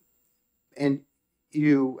and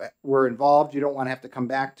you were involved, you don't want to have to come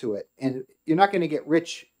back to it. And you're not going to get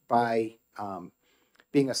rich by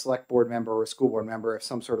being a select board member or a school board member if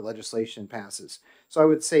some sort of legislation passes. So I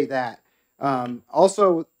would say that.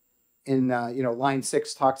 Also, in line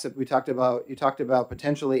 6 you talked about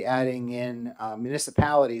potentially adding in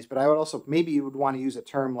municipalities, but I would also, maybe you would want to use a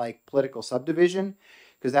term like political subdivision,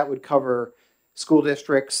 because that would cover school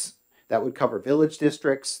districts, that would cover village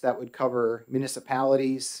districts, that would cover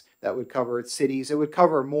municipalities, that would cover cities. It would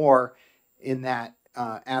cover more in that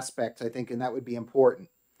aspect, I think, and that would be important.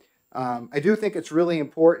 I do think it's really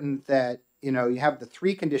important that you have the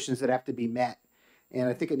 3 conditions that have to be met. And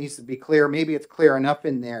I think it needs to be clear. Maybe it's clear enough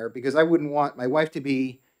in there, because I wouldn't want my wife to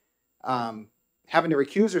be having to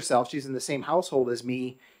recuse herself. She's in the same household as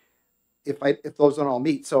me if those don't all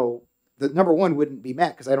meet. So the number 1 wouldn't be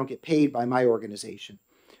met because I don't get paid by my organization.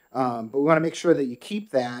 But we want to make sure that you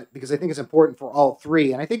keep that, because I think it's important for all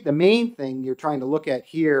 3. And I think the main thing you're trying to look at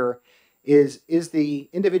here is the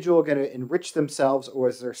individual going to enrich themselves, or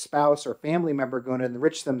is their spouse or family member going to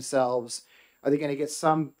enrich themselves? Are they going to get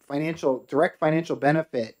some direct financial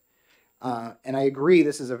benefit? And I agree,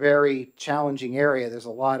 this is a very challenging area. There's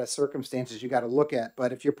a lot of circumstances you got to look at.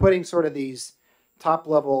 But if you're putting sort of these top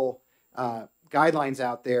level guidelines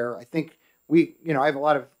out there, I think I have a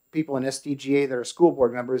lot of people in SDGA that are school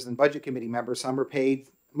board members and budget committee members.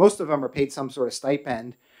 Most of them are paid some sort of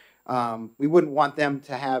stipend. We wouldn't want them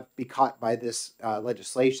to be caught by this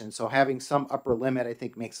legislation. So having some upper limit, I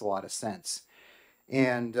think, makes a lot of sense.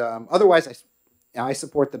 And otherwise, I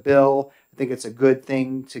support the bill. I think it's a good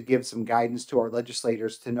thing to give some guidance to our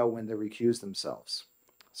legislators to know when to recuse themselves.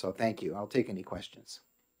 So thank you. I'll take any questions.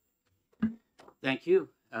 Thank you.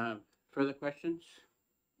 Further questions?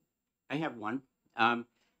 I have one.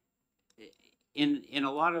 In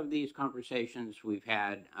a lot of these conversations we've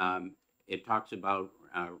had, it talks about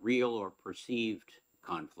real or perceived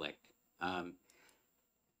conflict.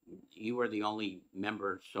 You are the only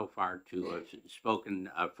member so far to have spoken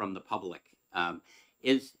from the public.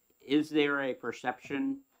 Is there a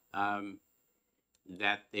perception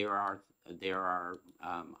that there are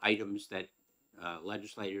items that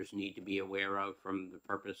legislators need to be aware of from the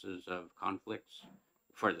purposes of conflicts,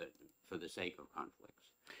 for the sake of conflicts?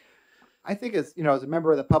 I think as a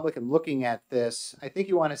member of the public and looking at this, I think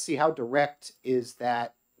you want to see how direct is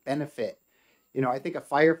that benefit. I think a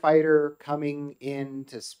firefighter coming in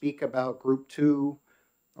to speak about group 2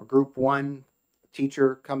 or group 1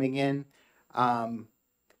 teacher coming in,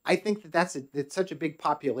 I think it's such a big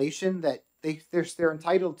population that they're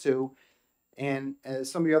entitled to. And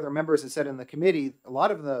as some of the other members have said in the committee, a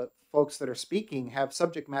lot of the folks that are speaking have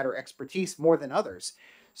subject matter expertise more than others.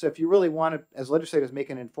 So if you really want to, as legislators, make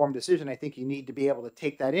an informed decision, I think you need to be able to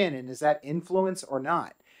take that in. And is that influence or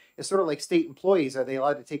not? It's sort of like state employees. Are they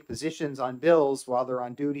allowed to take positions on bills while they're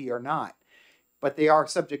on duty or not? But they are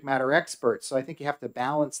subject matter experts. So I think you have to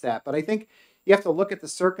balance that. But I think you have to look at the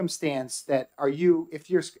circumstance that if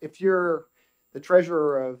you're the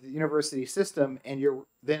treasurer of the university system and you're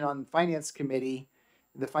then on the finance committee,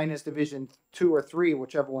 the finance division 2 or 3,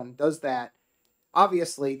 whichever one does that,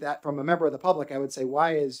 obviously that from a member of the public, I would say,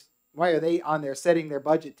 why are they on there setting their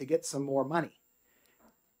budget to get some more money?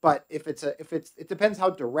 But it depends how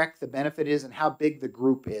direct the benefit is and how big the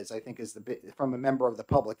group is, I think, is from a member of the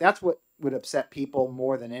public. That's what would upset people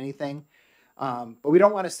more than anything. But we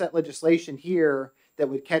don't want to set legislation here that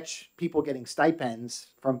would catch people getting stipends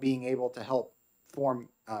from being able to help form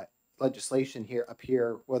legislation up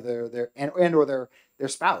here, whether or their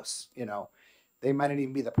spouse, they might not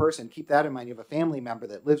even be the person. Keep that in mind. You have a family member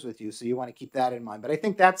that lives with you, so you want to keep that in mind. But I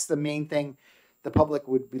think that's the main thing the public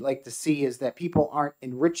would like to see, is that people aren't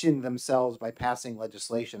enriching themselves by passing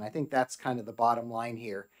legislation. I think that's kind of the bottom line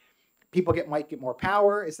here. People might get more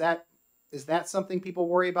power. Is that something people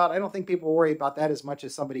worry about? I don't think people worry about that as much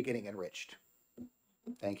as somebody getting enriched.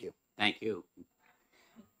 Thank you. Thank you.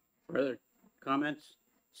 Further comments?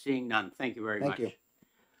 Seeing none. Thank you very much. Thank you.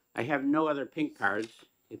 I have no other pink cards.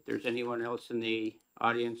 If there's anyone else in the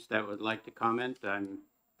audience that would like to comment, I'm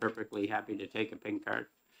perfectly happy to take a pink card.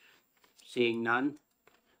 Seeing none,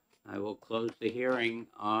 I will close the hearing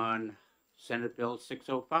on Senate Bill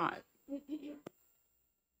 605.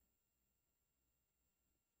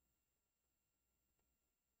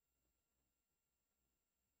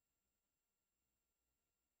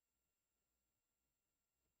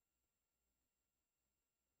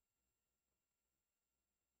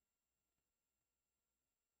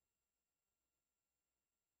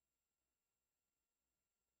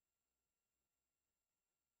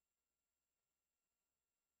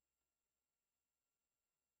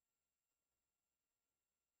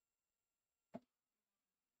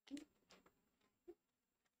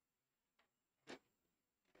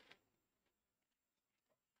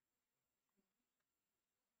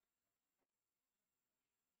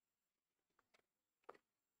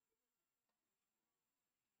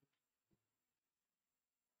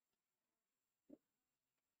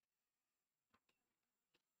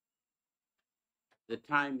 the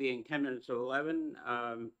time being 10 minutes of 11,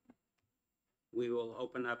 we will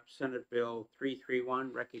open up Senate Bill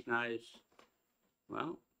 331, recognize,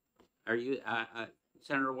 well, are you,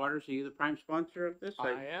 Senator Waters, are you the prime sponsor of this?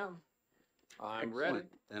 I am. I'm ready. Excellent.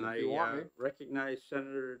 Then if you want me. recognize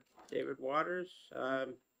Senator David Waters,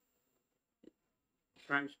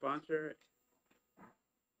 prime sponsor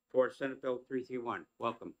for Senate Bill 331.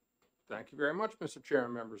 Welcome. Thank you very much, Mr. Chair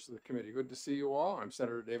and members of the committee. Good to see you all. I'm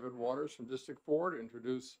Senator David Waters from District 4 to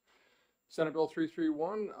introduce Senate Bill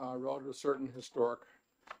 331 relative to certain historic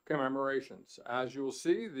commemorations. As you will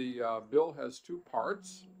see, the bill has two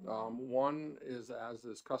parts. One is, as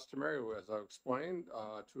is customary, as I explained,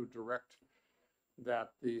 to direct that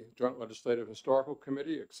the Joint Legislative Historical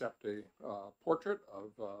Committee accept a portrait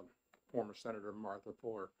of former Senator Martha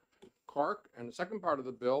Fuller Clark. And the second part of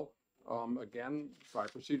the bill, again, by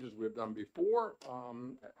procedures we have done before,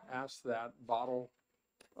 asks that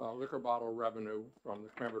liquor bottle revenue from the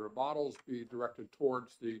commemorative bottles be directed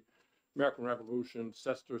towards the American Revolution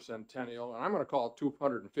sesquicentennial, and I'm going to call it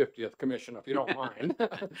 250th commission, if you don't mind.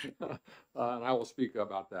 And I will speak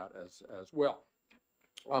about that as well.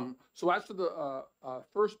 So as to the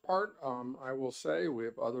first part, I will say we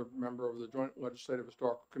have other member of the Joint Legislative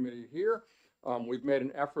Historical Committee here. We've made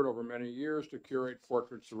an effort over many years to curate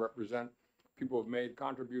portraits to represent people who have made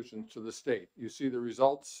contributions to the state. You see the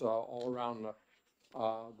results all around the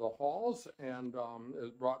halls, and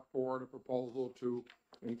has brought forward a proposal to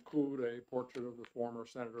include a portrait of the former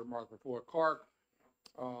Senator Martha Fuller Clark.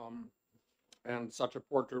 And such a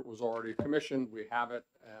portrait was already commissioned. We have it,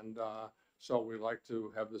 and so we'd like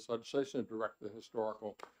to have this legislation direct the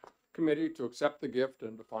historical committee to accept the gift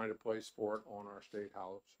and to find a place for it on our State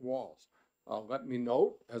House walls. Let me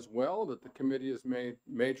note as well that the committee has made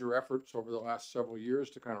major efforts over the last several years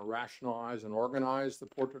to kind of rationalize and organize the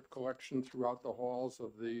portrait collection throughout the halls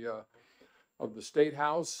of the State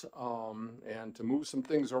House, and to move some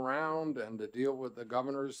things around and to deal with the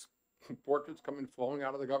governor's portraits flowing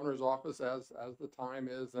out of the governor's office as the time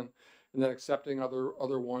is, and then accepting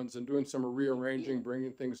other ones and doing some rearranging,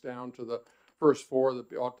 bringing things down to the first four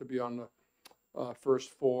that ought to be on the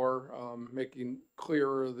first floor, making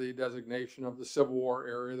clearer the designation of the Civil War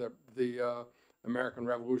area, the American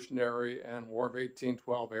Revolutionary and War of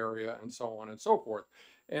 1812 area, and so on and so forth.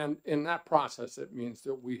 And in that process, it means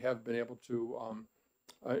that we have been able to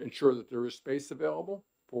ensure that there is space available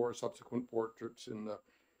for subsequent portraits in the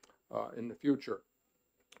future.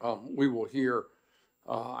 We will hear,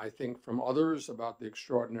 I think, from others about the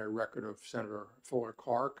extraordinary record of Senator Fuller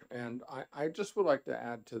Clark. And I just would like to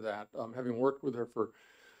add to that, having worked with her for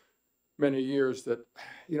many years, that,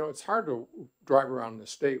 it's hard to drive around the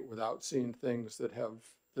state without seeing things that have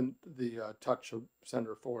the touch of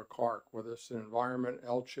Senator Fuller Clark, whether it's the environment,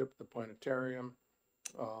 LCHIP, the planetarium,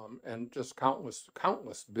 and just countless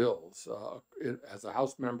bills as a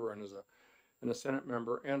House member and as a Senate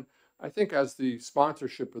member. And I think as the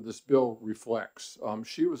sponsorship of this bill reflects,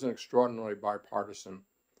 she was an extraordinarily bipartisan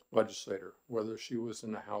legislator, whether she was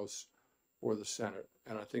in the House or the Senate.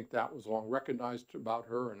 And I think that was long recognized about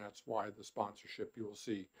her, and that's why the sponsorship you will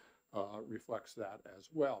see reflects that as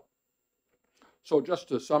well. So just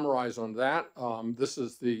to summarize on that, this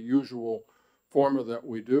is the usual formula that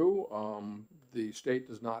we do. The state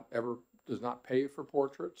does not pay for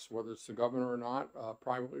portraits, whether it's the governor or not.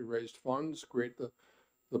 Privately raised funds create the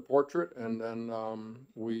portrait, and then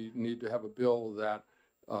we need to have a bill that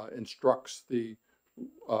instructs the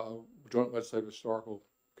Joint Legislative Historical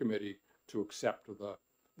Committee to accept the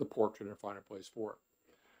portrait and find a place for it.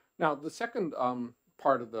 Now, the second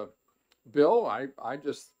part of the bill, I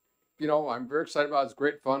just, I'm very excited about it. It's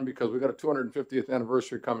great fun because we've got a 250th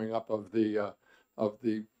anniversary coming up of the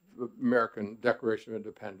American Declaration of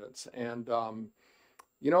Independence. And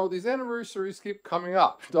these anniversaries keep coming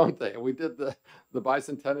up, don't they? We did the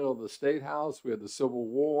bicentennial of the State House. We had the Civil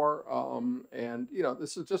War. And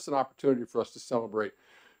this is just an opportunity for us to celebrate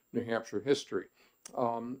New Hampshire history.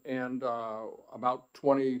 About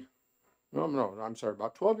 12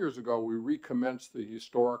 years ago, we recommenced the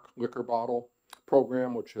historic liquor bottle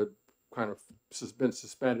program, which had kind of been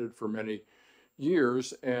suspended for many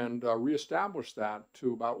years, and reestablished that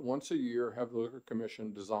to about once a year have the Liquor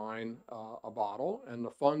Commission design a bottle, and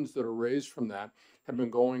the funds that are raised from that have been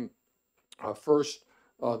going first.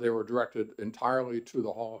 They were directed entirely to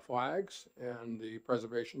the Hall of Flags and the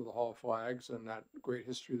preservation of the Hall of Flags and that great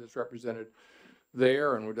history that's represented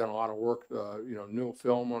there. And we've done a lot of work, new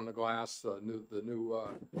film on the glass, the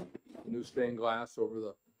new stained glass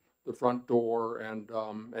over the front door, and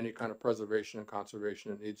any kind of preservation and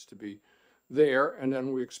conservation that needs to be there. And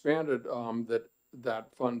then we expanded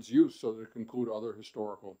that fund's use so that it can include other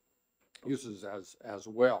historical uses as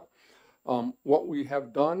well. What we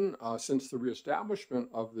have done since the reestablishment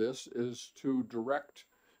of this is to direct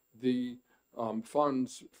the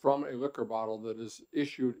funds from a liquor bottle that is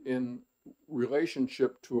issued in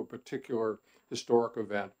relationship to a particular historic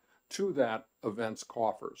event to that event's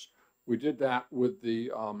coffers. We did that with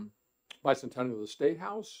the bicentennial of the State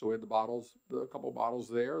House. So we had the bottles, a couple bottles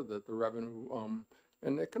there that the revenue,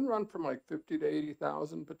 and it can run from like 50 to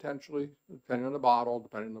 80,000 potentially, depending on the bottle,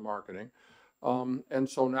 depending on the marketing. And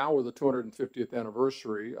so now with the 250th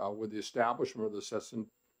anniversary, with the establishment of the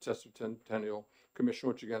Sesquicentennial Commission,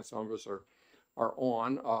 which again, some of us are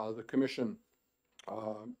on, the commission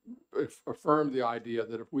affirmed the idea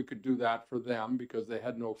that if we could do that for them, because they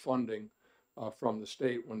had no funding from the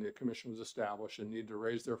state when the commission was established and needed to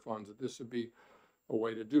raise their funds, that this would be a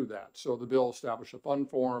way to do that. So the bill established a fund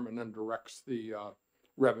for them and then directs the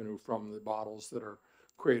revenue from the bottles that are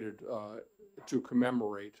created to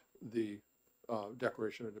commemorate the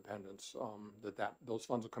Declaration of Independence, those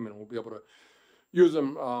funds will come in. We'll be able to use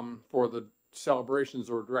them for the celebrations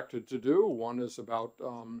that we're directed to do. One is about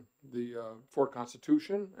the Fort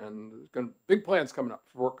Constitution, and big plans coming up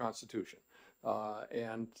for Fort Constitution.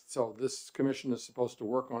 And so this commission is supposed to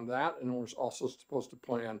work on that, and we're also supposed to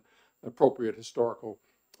plan appropriate historical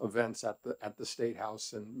events at the State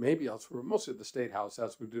House and maybe elsewhere, mostly at the State House,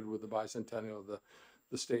 as we did with the bicentennial of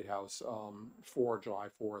the State House for July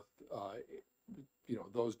 4th.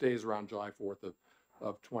 Those days around July 4th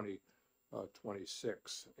of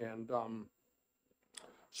 2026. And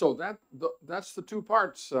so that's the two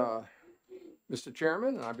parts, Mr.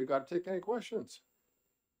 Chairman, and I'd be glad to take any questions.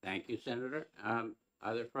 Thank you, Senator.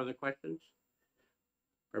 Are there further questions?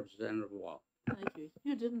 Representative Wall? Thank you.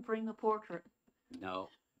 You didn't bring the portrait. No.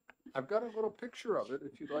 I've got a little picture of it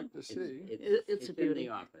if you'd like to see. It's a in beauty. the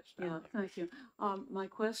office. Yeah, thank you. My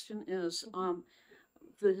question is,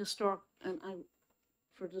 the historic, and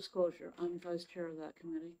for disclosure, I'm vice chair of that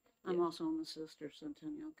committee. I'm Yeah. also on the Sister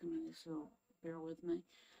Centennial Committee, so bear with me.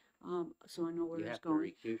 So I know where You it's have to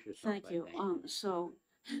going. recuse yourself. Thank I you. think. So,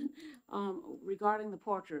 regarding the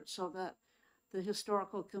portrait, so that the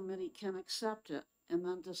historical committee can accept it and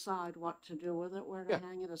then decide what to do with it, where to Yeah.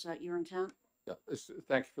 hang it, is that your intent? Yeah,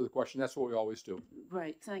 thank you for the question. That's what we always do.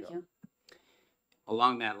 Right, thank Yeah. you.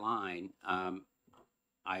 Along that line,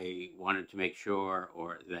 I wanted to make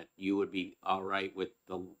sure that you would be all right with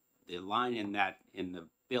the line in the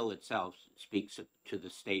bill itself speaks to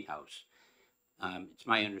the State House. It's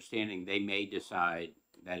my understanding they may decide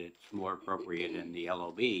that it's more appropriate in the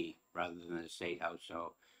LOB rather than the State House,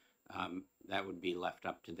 so that would be left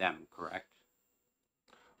up to them, correct?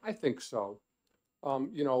 I think so.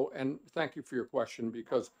 And thank you for your question,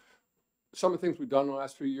 because some of the things we've done in the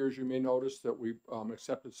last few years, you may notice that we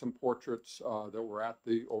accepted some portraits that were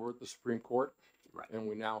over at the Supreme Court. Right. And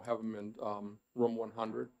we now have them in room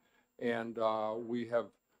 100. And we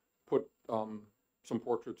have put some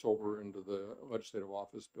portraits over into the Legislative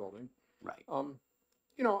Office building. Right.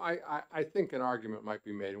 I think an argument might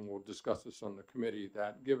be made, and we'll discuss this on the committee,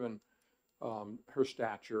 that given her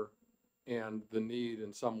stature and the need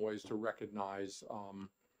in some ways to recognize,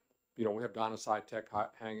 we have Donna Sitek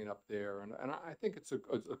hanging up there, and I think it's a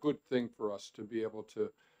good thing for us to be able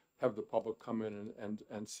to have the public come in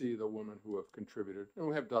and see the women who have contributed, and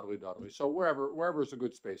we have Dudley. So wherever is a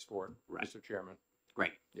good space for it, Right. Mr. Chairman.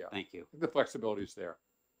 Great. Yeah. Thank you. The flexibility is there.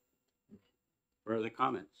 Further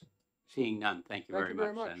comments? Seeing none, thank you Thank very you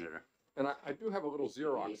very much, much. Senator. And I do have a little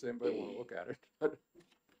Xerox, anybody want to look at it?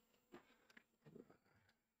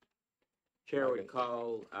 Chair Okay. would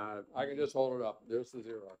call, I can just hold it up, there's the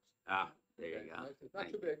Xerox. there you Okay, go. nice. It's not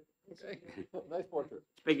Thank too you. big, okay, nice portrait.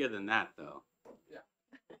 It's bigger than that, though. Yeah.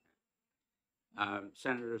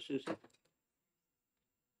 Senator Susie?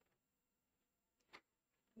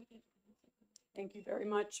 Thank you very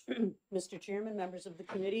much, Mr. Chairman, members of the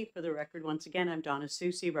committee. For the record, once again, I'm Donna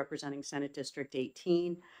Susie, representing Senate District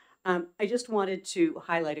 18. I just wanted to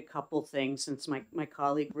highlight a couple things since my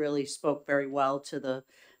colleague really spoke very well to the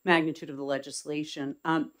magnitude of the legislation.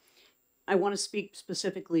 I want to speak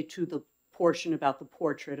specifically to the portion about the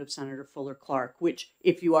portrait of Senator Fuller Clark, which,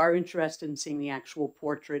 if you are interested in seeing the actual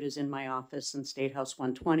portrait, is in my office in State House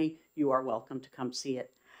 120. You are welcome to come see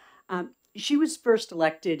it. She was first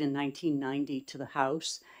elected in 1990 to the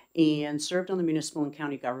House and served on the Municipal and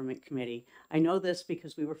County Government Committee. I know this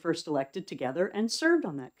because we were first elected together and served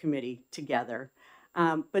on that committee together.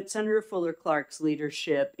 But Senator Fuller Clark's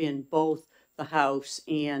leadership in both the House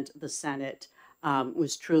and the Senate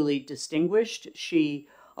was truly distinguished. She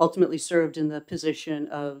ultimately served in the position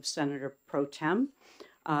of Senator Pro Tem,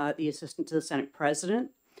 the assistant to the Senate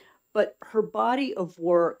President. But her body of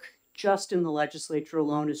work just in the legislature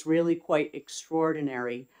alone is really quite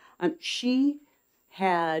extraordinary. She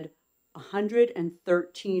had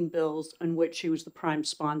 113 bills on which she was the prime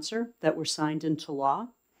sponsor that were signed into law.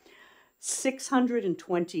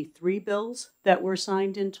 623 bills that were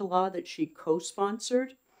signed into law that she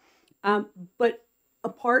co-sponsored. But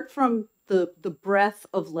apart from the breadth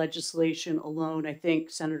of legislation alone, I think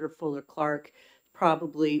Senator Fuller Clark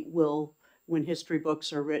probably will, when history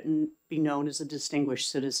books are written, be known as a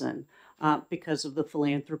distinguished citizen because of the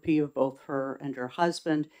philanthropy of both her and her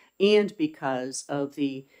husband, and because of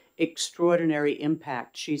the extraordinary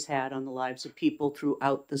impact she's had on the lives of people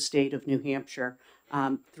throughout the state of New Hampshire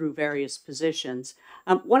through various positions.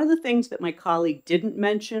 One of the things that my colleague didn't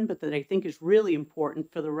mention, but that I think is really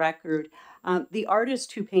important for the record, the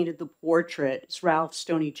artist who painted the portrait is Ralph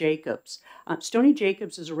Stoney Jacobs. Stoney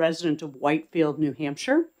Jacobs is a resident of Whitefield, New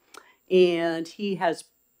Hampshire, and he has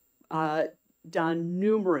done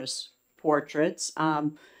numerous portraits.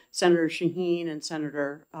 Senator Shaheen and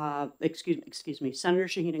Senator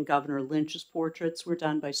Shaheen and Governor Lynch's portraits were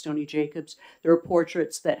done by Stoney Jacobs. There are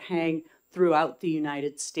portraits that hang throughout the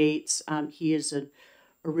United States. He is a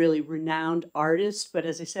really renowned artist, but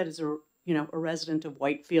as I said, is a resident of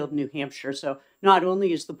Whitefield, New Hampshire. So not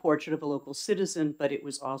only is the portrait of a local citizen, but it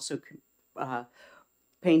was also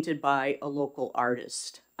painted by a local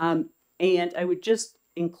artist. And I would just,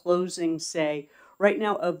 in closing, say, right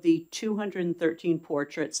now, of the 213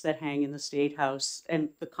 portraits that hang in the State House and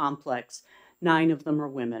the complex, 9 of them are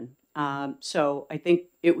women. So I think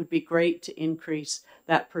it would be great to increase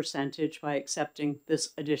that percentage by accepting this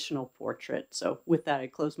additional portrait. So with that, I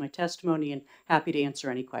close my testimony and happy to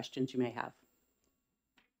answer any questions you may have.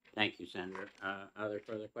 Thank you, Senator. Are there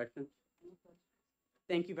further questions?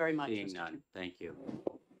 Thank you very much. Seeing Mr. none, Chairman. thank you.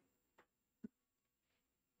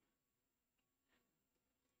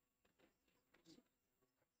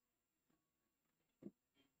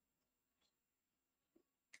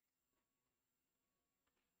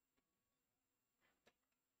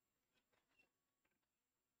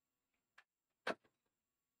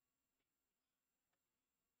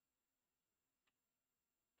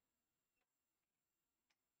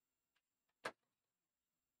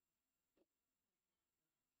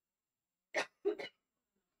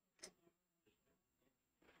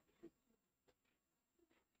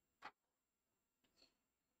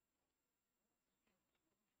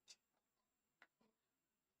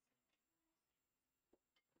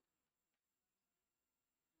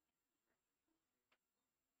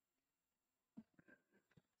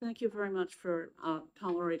 Thank you very much for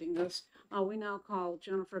tolerating this. We now call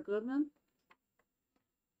Jennifer Goodman.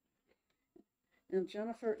 And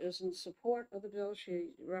Jennifer is in support of the bill.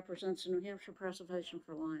 She represents the New Hampshire Preservation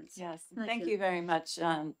for Alliance. Yes, Thank thank you. you very much,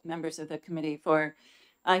 members of the committee, for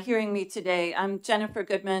hearing me today. I'm Jennifer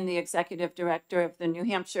Goodman, the Executive Director of the New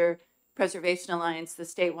Hampshire Preservation Alliance, the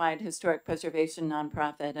statewide historic preservation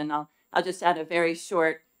nonprofit. And I'll just add a very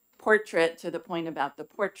short portrait to the point about the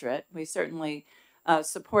portrait. We certainly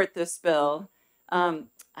support this bill. I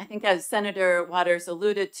think, as Senator Waters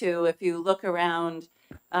alluded to, if you look around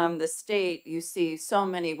the state, you see so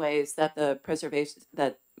many ways that the preservation,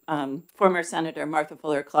 that former Senator Martha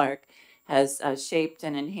Fuller Clark has shaped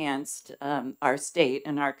and enhanced our state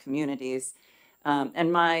and our communities.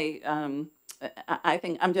 And I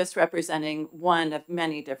think I'm just representing one of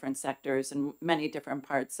many different sectors and many different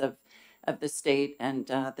parts of the state and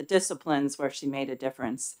the disciplines where she made a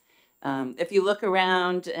difference. If you look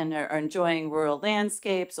around and are enjoying rural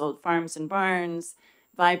landscapes, old farms and barns,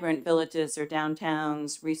 vibrant villages or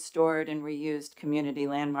downtowns, restored and reused community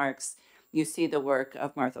landmarks, you see the work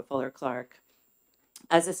of Martha Fuller Clark.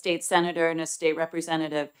 As a state senator and a state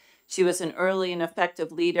representative, she was an early and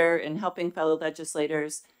effective leader in helping fellow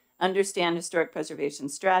legislators understand historic preservation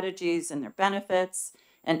strategies and their benefits,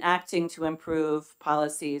 and acting to improve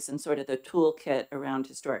policies and sort of the toolkit around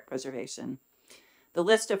historic preservation. The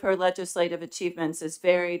list of her legislative achievements is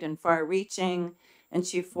varied and far-reaching, and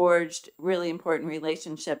she forged really important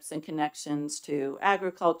relationships and connections to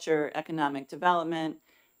agriculture, economic development,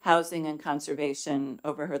 housing, and conservation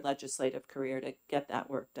over her legislative career to get that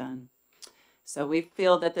work done. So we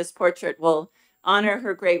feel that this portrait will honor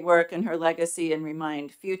her great work and her legacy and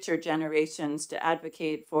remind future generations to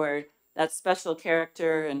advocate for that special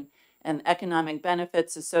character and economic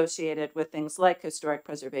benefits associated with things like historic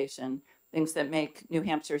preservation, things that make New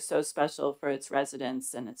Hampshire so special for its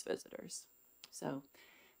residents and its visitors. So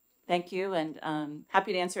thank you, and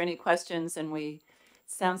happy to answer any questions. And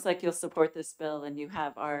sounds like you'll support this bill, and you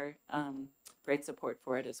have our great support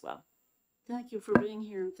for it as well. Thank you for being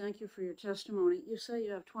here, and thank you for your testimony. You say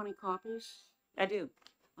you have 20 copies? I do.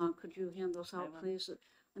 Could you hand those out, please?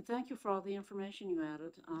 And thank you for all the information you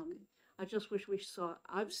added. I just wish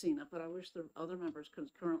I've seen it, but I wish the other members could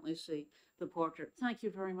currently see the portrait. Thank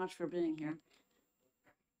you very much for being here.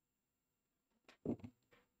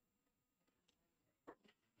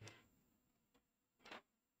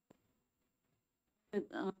 It,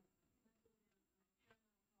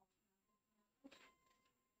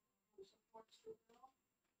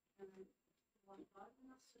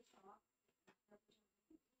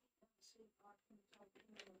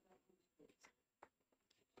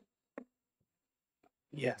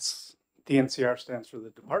 Yes, DNCR stands for the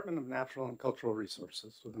Department of Natural and Cultural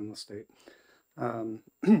Resources within the state.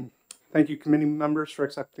 Thank you, committee members, for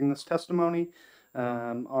accepting this testimony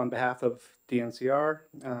on behalf of DNCR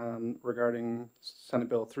regarding Senate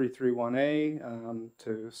Bill 331A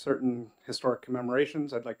to certain historic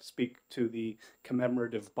commemorations. I'd like to speak to the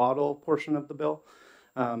commemorative bottle portion of the bill.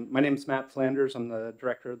 My name is Matt Flanders. I'm the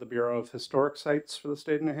director of the Bureau of Historic Sites for the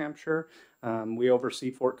state of New Hampshire. We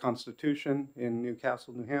oversee Fort Constitution in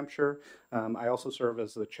Newcastle, New Hampshire. I also serve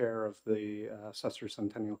as the chair of the Assessor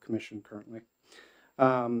Centennial Commission currently.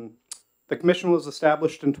 The commission was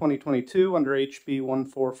established in 2022 under HB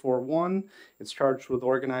 1441. It's charged with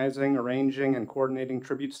organizing, arranging, and coordinating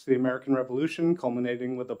tributes to the American Revolution,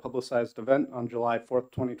 culminating with a publicized event on July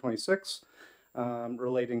 4th, 2026.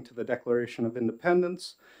 Relating to the Declaration of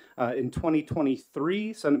Independence. In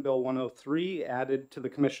 2023, Senate Bill 103 added to the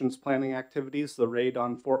Commission's planning activities the raid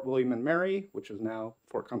on Fort William and Mary, which is now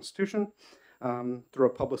Fort Constitution, through a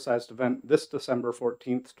publicized event this December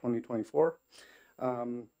 14th, 2024.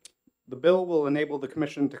 The bill will enable the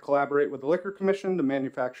Commission to collaborate with the Liquor Commission to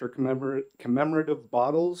manufacture commemorative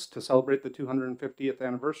bottles to celebrate the 250th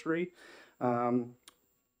anniversary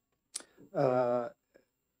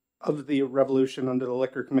of the Revolution under the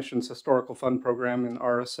Liquor Commission's Historical Fund Program in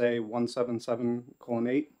RSA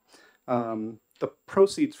 177:8. The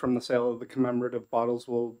proceeds from the sale of the commemorative bottles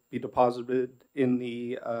will be deposited in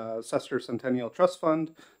the Assessor Centennial Trust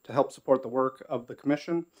Fund to help support the work of the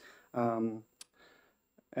Commission. Thank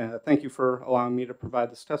you for allowing me to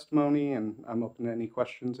provide this testimony, and I'm open to any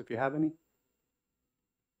questions if you have any.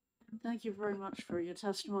 Thank you very much for your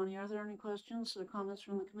testimony. Are there any questions or comments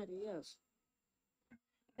from the committee? Yes.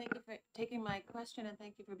 Thank you for taking my question and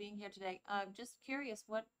thank you for being here today. I'm just curious,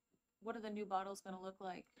 what are the new bottles going to look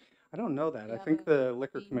like? I don't know that. I Yeah, think but the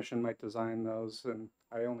Liquor Commission might design those, and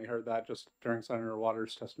I only heard that just during Senator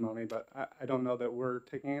Waters' testimony, but I don't know that we're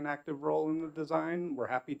taking an active role in the design. We're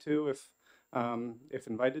happy to if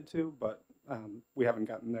invited to, but we haven't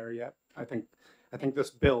gotten there yet. I think this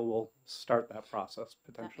bill will start that process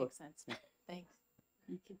That potentially. makes sense. Thanks.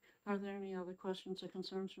 Thank you. Are there any other questions or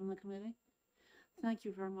concerns from the committee? Thank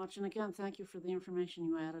you very much. And again, thank you for the information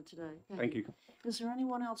you added today. Thank you. Is there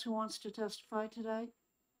anyone else who wants to testify today?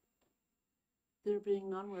 There being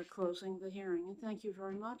none, we're closing the hearing. And thank you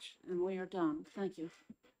very much, and we are done. Thank you.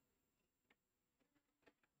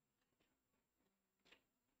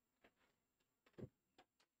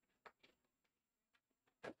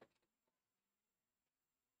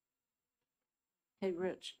 Hey,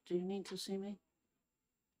 Rich, do you need to see me?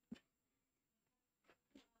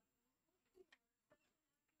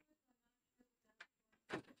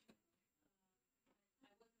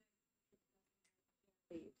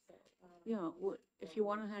 Yeah, if you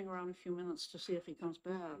want to hang around a few minutes to see if he comes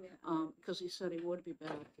back, because he said he would be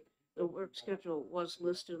back. The work schedule was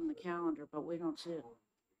listed in the calendar, but we don't see it.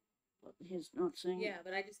 He's not seeing it. Yeah,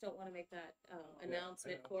 but I just don't want to make that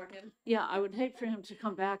announcement for him. Yeah, I would hate for him to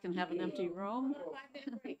come back and have an empty room.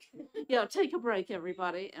 Yeah, take a break,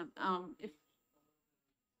 everybody, and if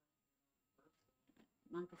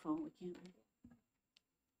microphone, we can't.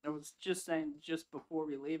 I was just saying, just before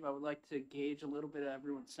we leave, I would like to gauge a little bit of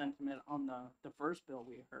everyone's sentiment on the first bill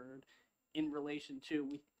we heard in relation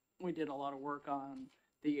to, we did a lot of work on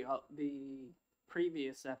the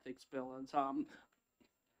previous ethics bill, and so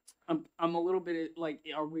I'm a little bit like,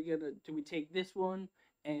 do we take this one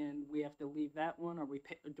and we have to leave that one? Or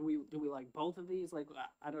do we like both of these? Like,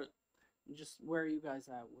 I don't, just where are you guys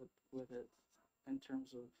at with it in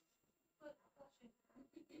terms of?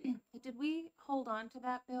 Did we hold on to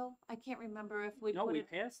that bill? I can't remember if we No, put we it.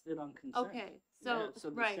 passed it on consent. Okay, Yeah, so,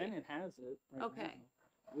 the right. Senate has it. Right Okay.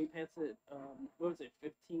 now. We passed it. What was it?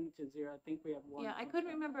 15-0. I think we have one. Yeah, I couldn't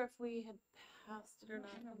remember if we had passed it or not.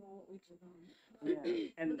 Yeah,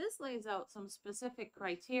 and But this lays out some specific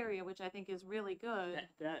criteria, which I think is really good.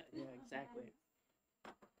 yeah, exactly.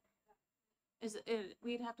 Is it?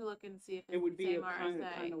 We'd have to look and see if it's It would the be same kind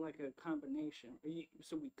RSA. of like a combination.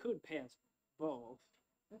 So we could pass both.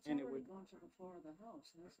 It's And it already would- gone to the floor of the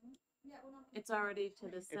House, hasn't it? It's already to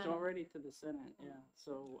the Senate. It's already to the Senate, yeah.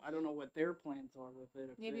 So I don't know what their plans are with it.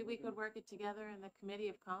 if Maybe they we were could work it together in the committee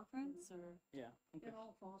of conference, or? gonna- Yeah. okay. It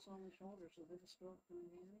all falls on the shoulders of the historic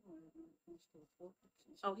committee anyway, when it comes to the portraits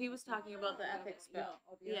and Oh, stuff. he was talking about the ethics bill.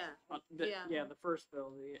 Yeah, oh, Yeah. Yeah, Yeah. the first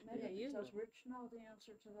bill, the. Maybe, you- does Rich know the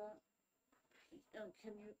answer to that?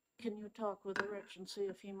 Can you talk with Rich and see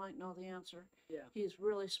if he might know the answer? Yeah. He's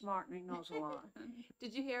really smart and he knows a lot.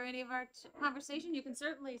 Did you hear any of our conversation? You can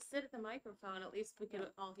certainly sit at the microphone, at least we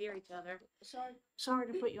can all hear each other. Sorry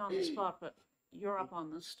to put you on the spot, but you're up on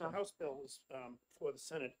this The stuff. House bill is for the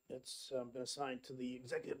Senate. It's been assigned to the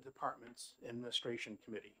Executive Department's Administration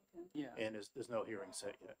Committee, Yeah, and there's no hearing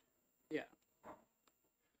set yet. yeah.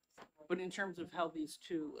 But in terms of how these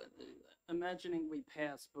two, imagining we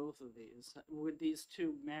pass both of these, would these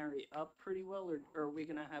two marry up pretty well, or are we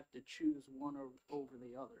gonna have to choose one over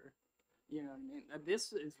the other? You know what I mean?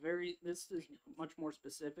 This is much more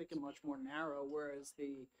specific and much more narrow, whereas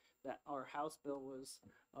that our House bill was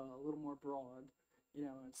a little more broad. You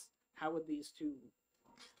know, it's how would these two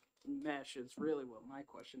mesh is really what my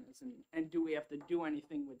question is, and do we have to do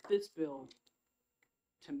anything with this bill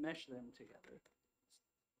to mesh them together?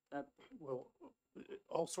 That Well,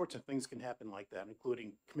 all sorts of things can happen like that,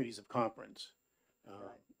 including committees of conference.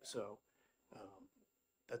 So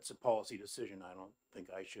that's a policy decision. I don't think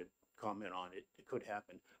I should comment on it. It could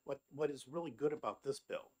happen. What is really good about this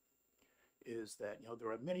bill is that, you know,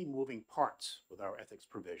 there are many moving parts with our ethics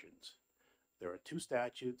provisions. There are 2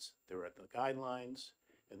 statutes, there are the guidelines,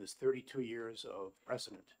 and there's 32 years of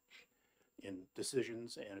precedent in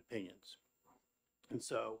decisions and opinions. And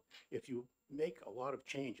so if you make a lot of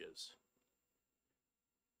changes,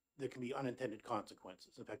 there can be unintended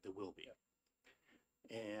consequences. In fact, there will be.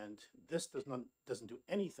 And this doesn't do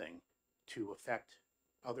anything to affect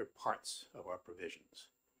other parts of our provisions.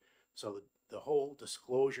 So the whole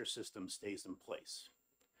disclosure system stays in place.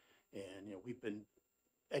 And, you know, we've been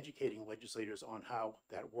educating legislators on how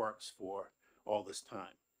that works for all this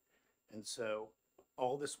time. And so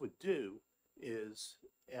all this would do is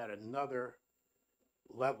add another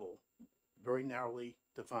level, very narrowly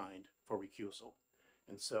defined, for recusal.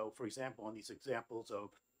 And so, for example, on these examples of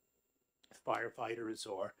firefighters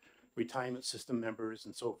or retirement system members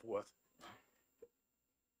and so forth,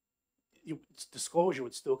 disclosure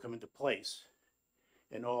would still come into place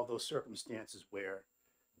in all those circumstances where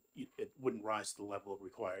it wouldn't rise to the level of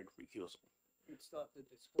required recusal. you'd still have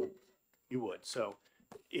to disclose. You would. So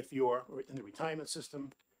if you're in the retirement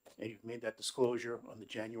system and you've made that disclosure on the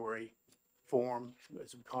January form,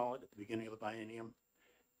 as we call it, at the beginning of the biennium,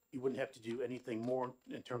 you wouldn't have to do anything more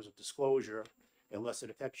in terms of disclosure unless it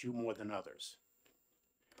affects you more than others.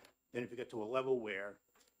 Then if you get to a level where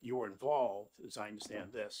you're involved, as I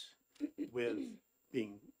understand this,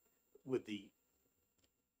 with the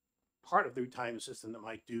part of the retirement system that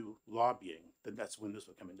might do lobbying, then that's when this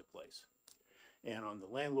would come into place. And on the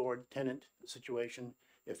landlord-tenant situation,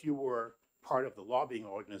 if you were part of the lobbying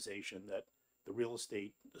organization that the real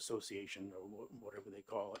estate association or whatever they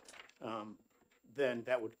call it, then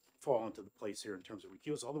that would fall into the place here in terms of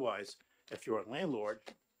recusal. Otherwise, if you're a landlord,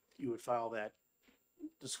 you would file that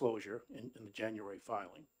disclosure in the January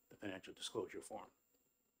filing, the financial disclosure form.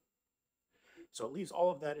 So it leaves all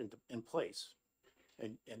of that in place.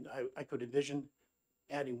 And I could envision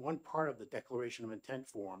adding one part of the declaration of intent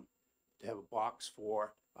form to have a box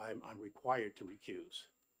for I'm required to recuse.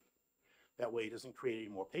 That way it doesn't create any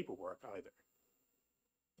more paperwork either.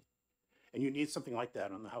 And you need something like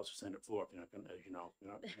that on the House or Senate floor if you're not going to, as you know,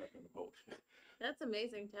 you're not going to vote. That's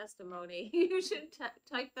amazing testimony. You should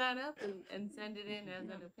type that up and send it in as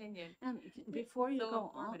an opinion. And before you So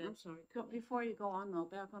go on, informative. I'm sorry, before you go on though,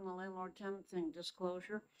 back on the landlord tenant thing,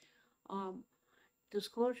 disclosure.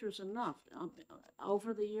 Disclosure is enough.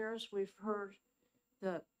 Over the years, we've heard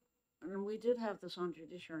that, and we did have this on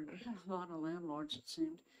judiciary, we had a lot of landlords, it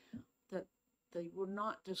seemed, that they were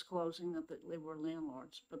not disclosing that they were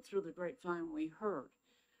landlords, but through the grapevine, we heard.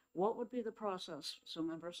 What would be the process, so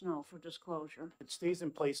members know, for disclosure? It stays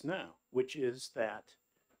in place now, which is that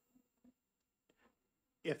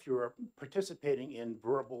if you're participating in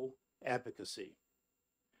verbal advocacy,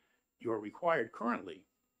 you're required currently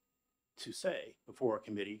to say before a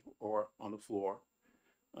committee or on the floor,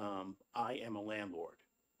 I am a landlord.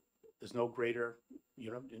 There's no greater,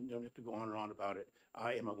 you don't have to go on and on about it.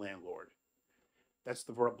 I am a landlord. That's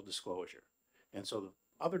the verbal disclosure. And so the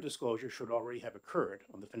other disclosure should already have occurred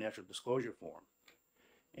on the financial disclosure form.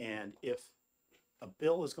 And if a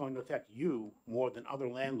bill is going to affect you more than other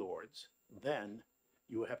landlords, then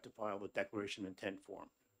you will have to file the declaration of intent form.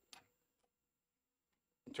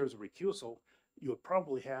 In terms of recusal, you would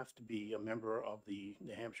probably have to be a member of the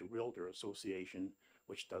New Hampshire Realtor Association,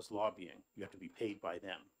 which does lobbying. You have to be paid by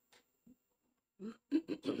them.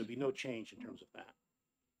 So there'd be no change in terms of that.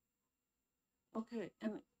 Okay,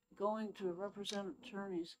 and going to Representative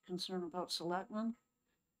Attorney's concern about selectmen,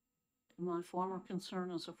 my former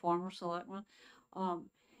concern as a former selectman,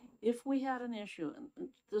 if we had an issue, and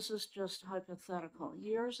this is just hypothetical,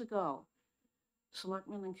 years ago,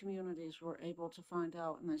 selectmen and communities were able to find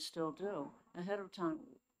out, and they still do, ahead of time,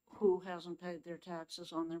 who hasn't paid their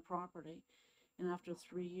taxes on their property. And after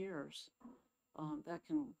 3 years, that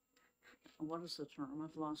can, what is the term?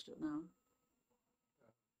 I've lost it now.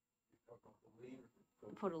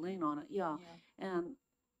 Put a lien on it, yeah. And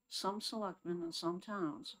some selectmen in some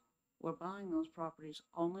towns were buying those properties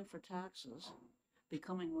only for taxes,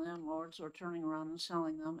 becoming landlords or turning around and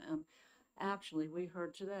selling them. And actually, we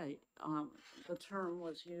heard today, the term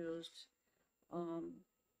was used,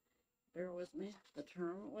 bear with me, the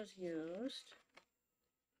term was used,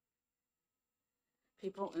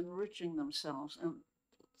 people enriching themselves, and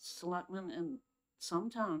selectmen in some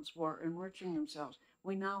towns were enriching themselves.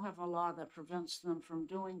 We now have a law that prevents them from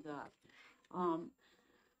doing that. I'm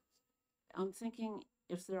thinking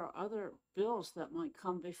if there are other bills that might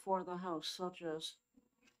come before the House, such as,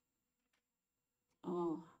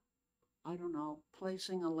 I don't know,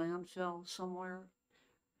 placing a landfill somewhere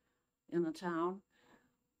in the town,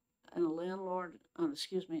 and a landlord, a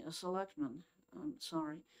selectman,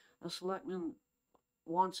 a selectman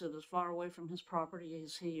wants it as far away from his property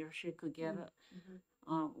as he or she could get it,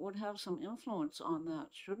 would have some influence on that.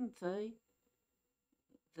 Shouldn't they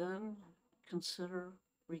then consider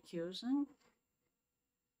recusing?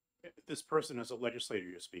 This person is a legislator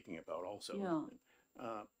you're speaking about also.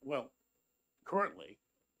 Yeah. Well, currently,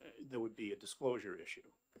 there would be a disclosure issue.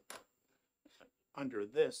 Under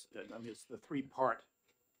this, I mean, it's the 3-part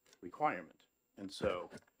requirement. And so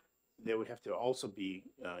they would have to also be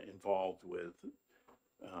involved with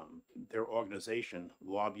their organization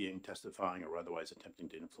lobbying, testifying, or otherwise attempting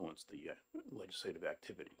to influence the legislative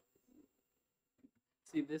activity.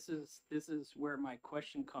 See, this is where my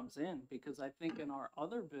question comes in, because I think in our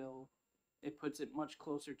other bill, it puts it much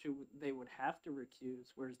closer to they would have to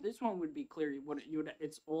recuse, whereas this one would be clear.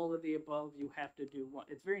 It's all of the above. You have to do one.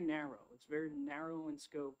 It's very narrow. It's very narrow in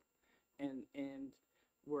scope, and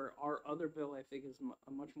where our other bill I think is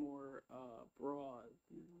much more broad,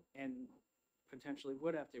 and potentially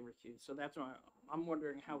would have to recuse. So that's why I'm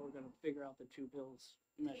wondering how we're going to figure out the two bills.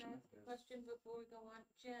 Can I ask a question before we go on?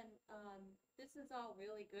 Jen, this is all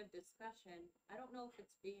really good discussion. I don't know if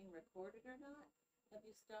it's being recorded or not. Have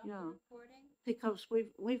you stopped the recording? Because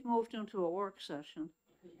we've moved into a work session.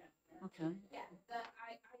 Okay. Yeah,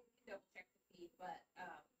 I don't check the feed, but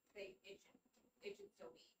it should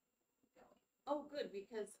still be going. Oh, good,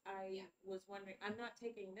 because I was wondering, I'm not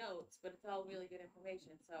taking notes, but it's all really good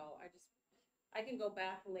information, so I can go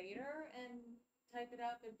back later and type it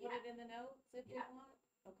up and put it in the notes if you want?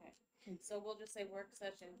 Okay, so we'll just say work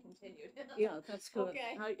session continued. Yeah, that's good.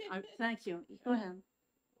 Okay. I thank you. Go ahead.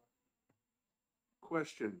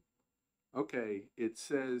 Question. Okay, it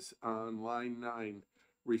says on line 9,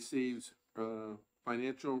 receives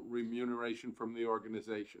financial remuneration from the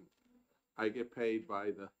organization. I get paid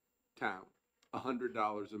by the town,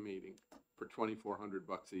 $100 a meeting for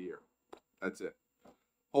 $2,400 a year. That's it.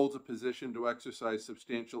 Holds a position to exercise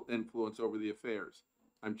substantial influence over the affairs.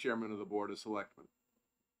 I'm chairman of the Board of Selectmen.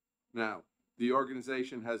 Now, the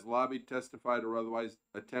organization has lobbied, testified, or otherwise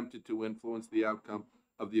attempted to influence the outcome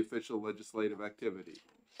of the official legislative activity.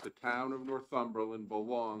 The town of Northumberland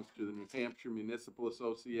belongs to the New Hampshire Municipal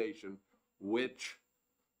Association, which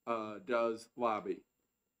does lobby.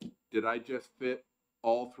 Did I just fit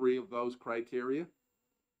all 3 of those criteria?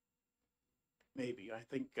 Maybe. I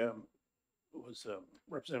think it was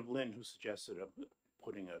Representative Lynn who suggested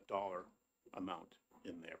putting a dollar amount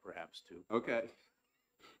in there perhaps too. Okay.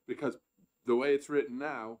 Because the way it's written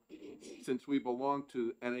now, since we belong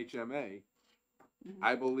to NHMA,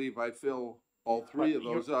 I believe I fill all 3 of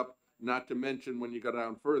those up, not to mention when you go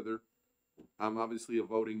down further, I'm obviously a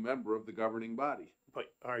voting member of the governing body.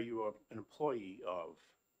 But are you an employee of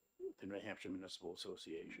the New Hampshire Municipal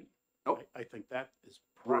Association? Nope. I think that is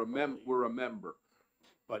We're probably. a member.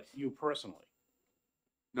 But you personally,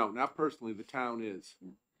 No, not personally, the town is.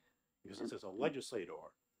 because it says a legislator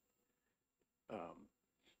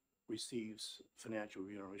receives financial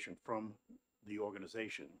remuneration from the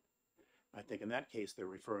organization. I think in that case, they're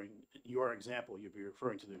referring, your example, you'd be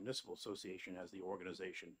referring to the municipal association as the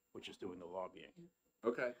organization, which is doing the lobbying.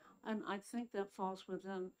 Okay. And I think that falls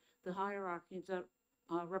within the hierarchy that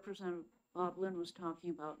Representative Bob Lynn was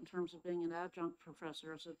talking about in terms of being an adjunct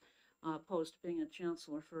professor as opposed to being a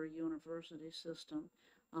chancellor for a university system.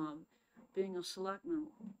 Being a selectman,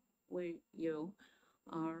 you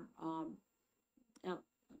are,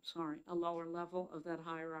 a lower level of that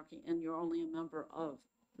hierarchy, and you're only a member of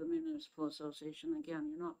the municipal association. Again,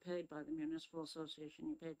 you're not paid by the municipal association,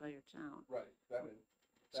 you're paid by your town. Right,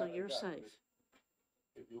 So you're safe.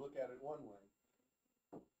 If you look at it one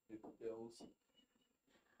way, it bills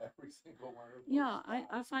every single one of those. Yeah,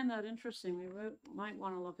 I find that interesting. We might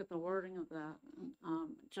want to look at the wording of that,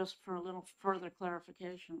 just for a little further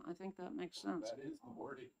clarification. I think that makes sense. That is the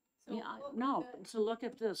wording. So Yeah, what no, would the- so look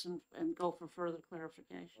at this and go for further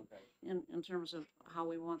clarification Okay. in terms of how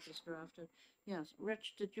we want this drafted. Yes,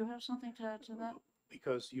 Rich, did you have something to add to that?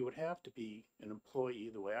 Because you would have to be an employee,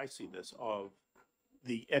 the way I see this, of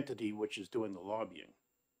the entity which is doing the lobbying.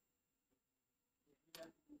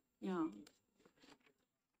 Yeah,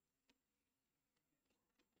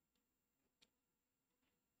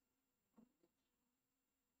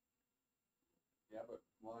 Yeah, but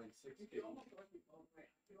line 16.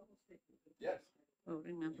 Yes.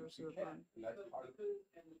 voting members of the You can, board. and that's part of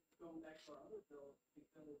And going back to our other bill,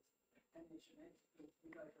 because NHMA, because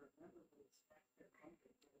you guys are members of this taxpayer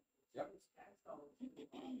country. Yep. It's tax dollars to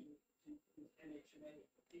NHMA,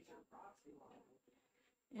 teacher proxy model.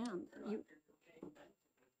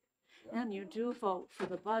 And you do vote for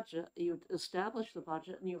the budget, you establish the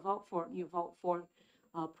budget and you vote for it, and you vote for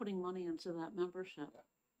putting money into that membership.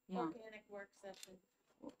 Yeah, Organic work session.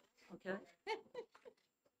 okay.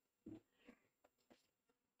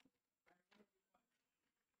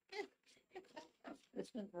 It's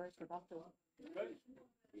been very productive. Good.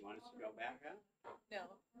 You want us to go back, huh?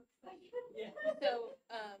 No. So,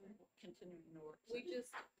 Continuing the work. we just,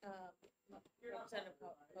 Representative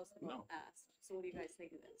Kosovo asked, so what do you guys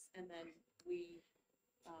think of this? And then we,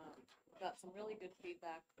 got some really good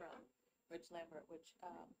feedback from Rich Lambert, which,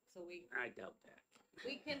 so I doubt that.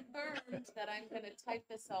 we confirmed that I'm gonna type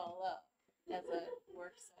this all up as a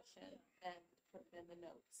work session and put it in the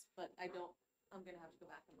notes, but I'm gonna have to go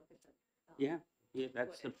back and look at the. Yeah,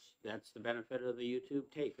 that's the benefit of the YouTube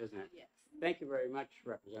tape, isn't it? Yes. Thank you very much,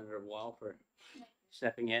 Representative Wall, for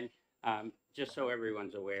stepping in. Just so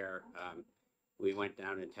everyone's aware, we went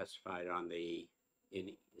down and testified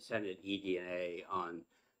in Senate ED&A on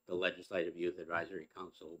the Legislative Youth Advisory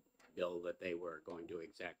Council bill that they were going to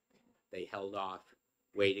exec. They held off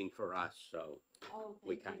waiting for us, so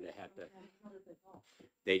we kind of had to.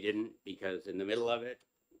 They didn't, because in the middle of it,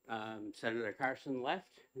 Senator Carson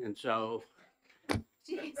left, and so.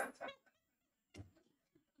 Jeez.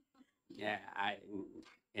 Yeah,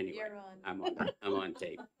 anyway, You're on. I'm on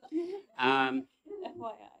tape. FYI.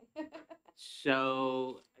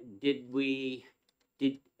 So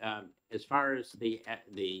as far as the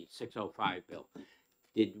 605 bill,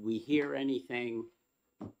 did we hear anything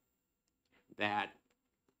that,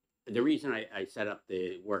 the reason I set up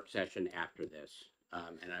the work session after this,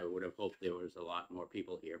 and I would have hoped there was a lot more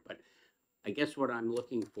people here, but I guess what I'm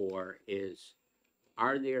looking for is,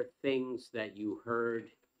 are there things that you heard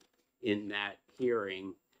in that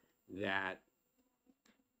hearing that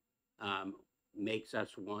makes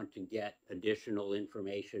us want to get additional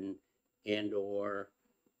information and or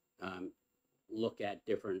look at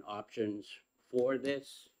different options for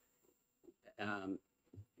this?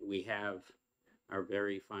 We have our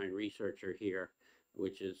very fine researcher here,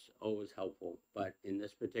 which is always helpful, but in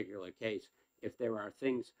this particular case, if there are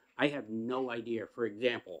things, I have no idea. For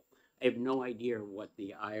example, I have no idea what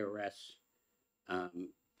the IRS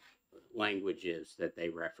language is that they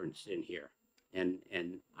referenced in here. And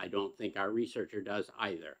I don't think our researcher does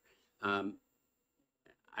either.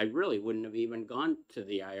 I really wouldn't have even gone to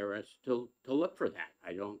the IRS to look for that.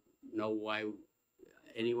 I don't know why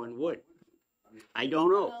anyone would. I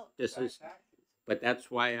don't know. But that's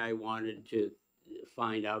why I wanted to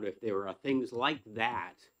find out if there are things like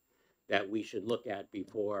that that we should look at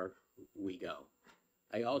before we go.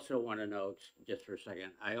 I also want to know, just for a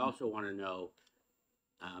second, I also want to know,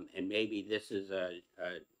 and maybe this is a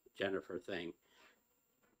Jennifer thing,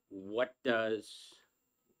 what does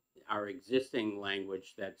our existing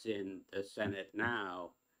language that's in the Senate now,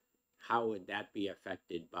 how would that be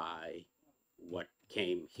affected by what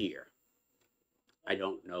came here? I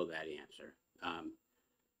don't know that answer.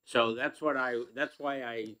 So that's why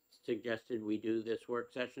I suggested we do this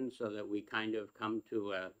work session, so that we kind of come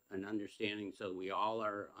to an understanding, so we all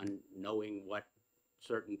are knowing what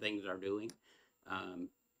certain things are doing.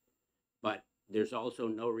 But there's also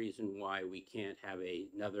no reason why we can't have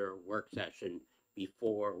another work session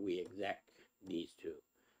before we exec these two.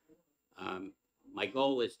 My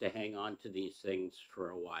goal is to hang on to these things for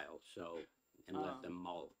a while, so, and let them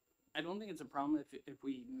mull. I don't think it's a problem if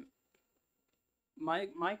we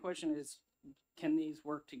my question is, can these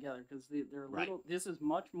work together? Because they're a Right. little, this is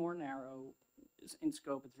much more narrow in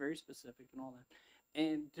scope, it's very specific and all that.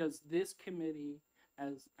 And does this committee,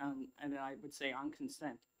 as, and I would say on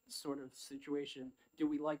consent sort of situation, do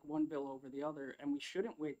we like one bill over the other? And we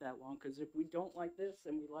shouldn't wait that long, because if we don't like this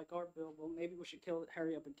and we like our bill, well, maybe we should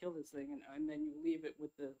hurry up and kill this thing, and then you leave it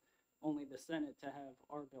with only the Senate to have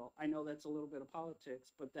our bill. I know that's a little bit of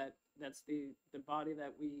politics, but that's the body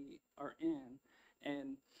that we are in.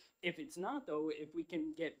 And if it's not, though, if we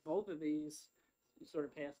can get both of these sort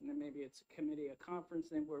of passed, and then maybe it's a committee, a conference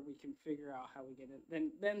thing where we can figure out how we get it,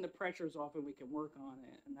 then the pressure's off and we can work on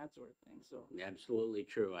it and that sort of thing. So Absolutely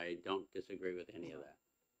true. I don't disagree with any of that.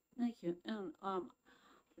 Thank you. And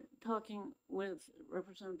talking with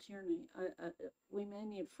Representative Tierney, we may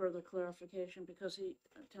need further clarification because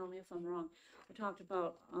tell me if I'm wrong, we talked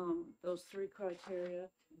about those 3 criteria,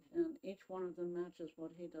 and each one of them matches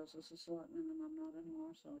what he does as a selectman, and I'm not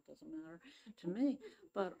anymore, so it doesn't matter to me.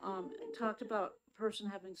 But talked about person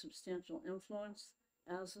having substantial influence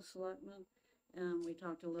as a selectman, and we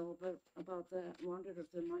talked a little bit about that. Wondered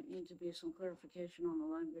if there might need to be some clarification on the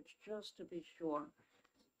language, just to be sure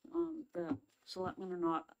that selectmen are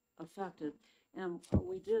not affected. And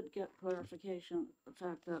we did get clarification, the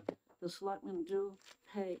fact that the selectmen do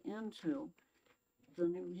pay into the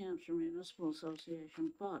New Hampshire Municipal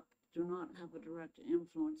Association, but do not have a direct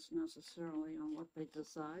influence necessarily on what they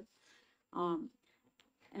decide.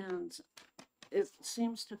 And it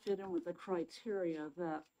seems to fit in with the criteria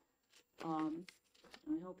that,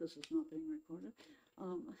 I hope this is not being recorded.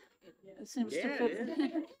 It seems to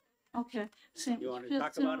fit. Okay. You want to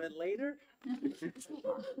talk about it later?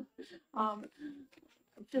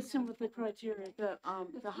 Fits in with the criteria that,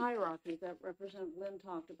 the hierarchy that Representative Lynn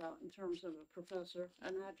talked about in terms of a professor,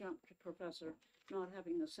 an adjunct professor, not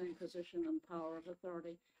having the same position and power of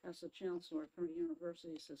authority as the chancellor for a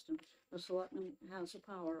university system. The selectman has a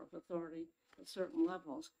power of authority at certain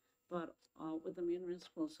levels, but with the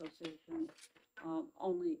municipal association,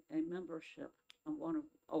 only a membership of one of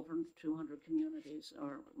over 200 communities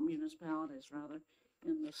or municipalities rather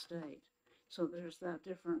in the state. So there's that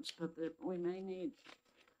difference, but we may need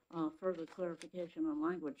further clarification on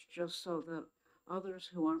language just so that others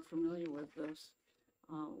who aren't familiar with this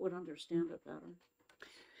would understand it better.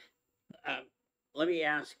 Let me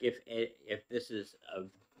ask if this is of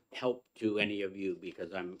help to any of you,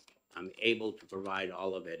 because I'm able to provide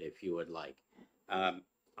all of it if you would like.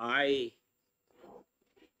 I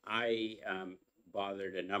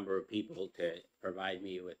bothered a number of people to provide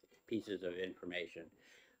me with pieces of information,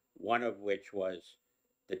 one of which was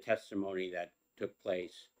the testimony that took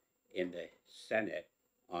place in the Senate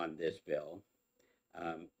on this bill.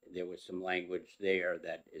 There was some language there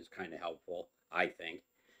that is kind of helpful, I think.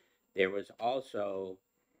 There was also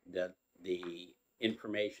the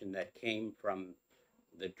information that came from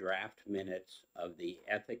the draft minutes of the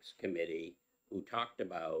Ethics Committee, who talked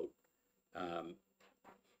about, let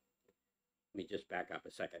me just back up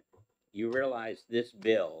a second. You realize this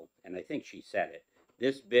bill, and I think she said it,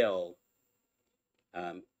 this bill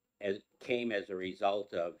came as a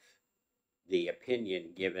result of the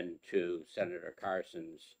opinion given to Senator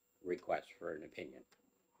Carson's request for an opinion,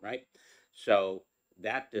 right? So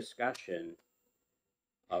that discussion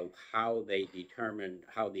of how they determined,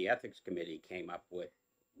 how the Ethics Committee came up with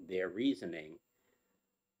their reasoning,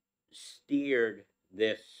 steered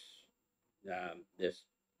this this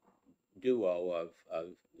duo of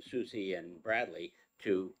Susie and Bradley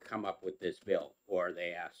to come up with this bill, or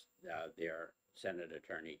they asked their Senate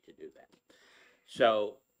attorney to do that.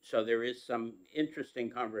 So there is some interesting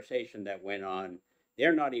conversation that went on.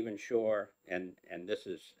 They're not even sure, and this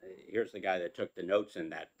is, here's the guy that took the notes in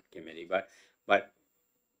that committee, but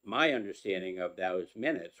my understanding of those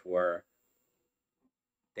minutes were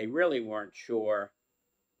they really weren't sure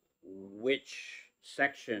which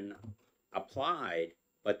section applied,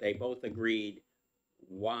 but they both agreed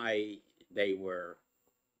why they were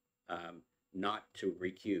not to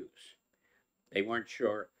recuse. They weren't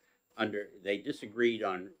sure they disagreed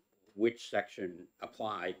on which section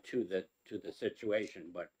applied to the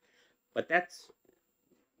situation, but that's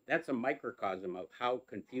a microcosm of how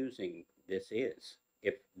confusing this is.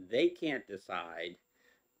 If they can't decide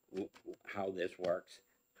how this works,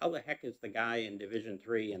 how the heck is the guy in Division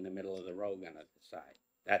 3 in the middle of the row going to decide?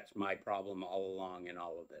 That's my problem all along in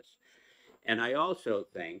all of this. And I also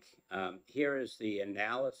think, here is the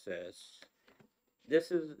analysis. This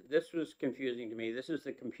was confusing to me. This is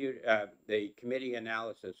the committee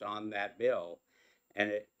analysis on that bill.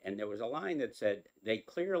 And there was a line that said, they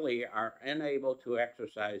clearly are unable to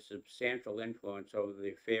exercise substantial influence over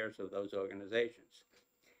the affairs of those organizations.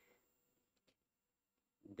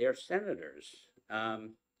 they're senators,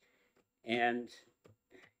 and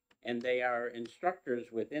they are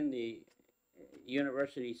instructors within the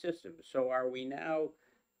university system. So are we now?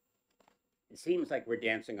 It seems like we're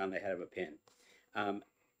dancing on the head of a pin.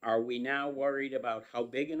 Are we now worried about how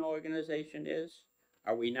big an organization is?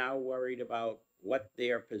 Are we now worried about what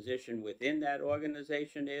their position within that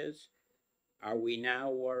organization is? Are we now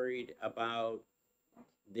worried about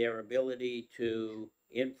their ability to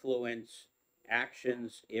influence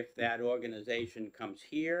actions if that organization comes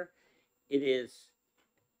here? It is,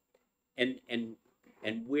 and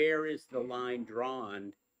where is the line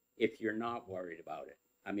drawn if you're not worried about it?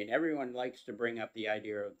 I mean, everyone likes to bring up the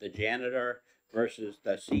idea of the janitor versus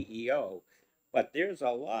the CEO, but there's a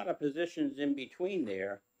lot of positions in between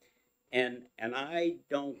there, and I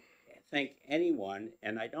don't think anyone,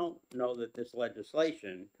 and I don't know that this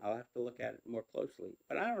legislation, I'll have to look at it more closely,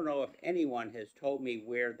 but I don't know if anyone has told me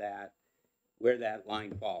where that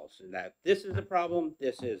line falls, and that this is a problem,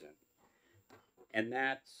 this isn't, and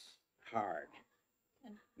that's hard.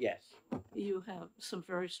 Yes. You have some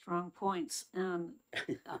very strong points, and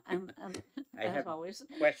I as have always,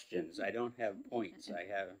 questions. I don't have points. I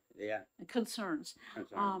have, concerns.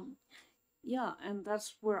 concerns. Yeah, and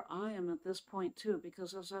that's where I am at this point too,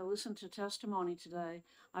 because as I listened to testimony today,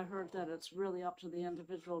 I heard that it's really up to the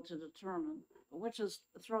individual to determine, which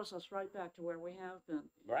throws us right back to where we have been.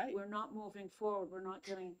 Right. We're not moving forward. We're not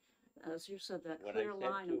getting, as you said, that What clear I said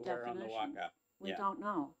line to of her on the definition. walk up. We Yeah. don't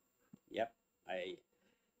know. Yep.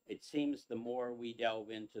 It seems the more we delve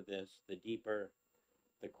into this, the deeper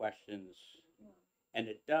the questions, and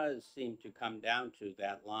it does seem to come down to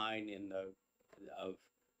that line of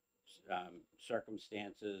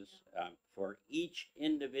circumstances for each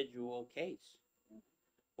individual case.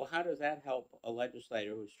 Well, how does that help a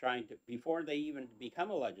legislator who's trying to, before they even become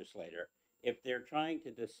a legislator, if they're trying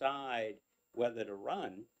to decide whether to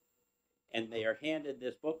run, and they are handed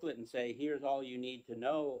this booklet and say, here's all you need to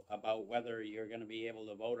know about whether you're going to be able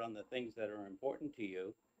to vote on the things that are important to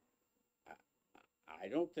you, I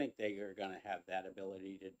don't think they are going to have that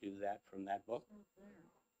ability to do that from that book.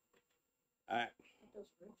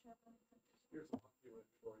 Here's a monkey wrench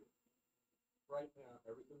for you. Right now,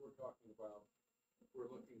 everything we're talking about, we're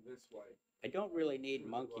looking this way. I don't really need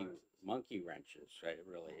monkey wrenches, right?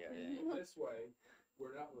 Really. This way,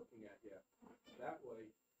 we're not looking at yet. That way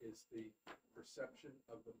is the perception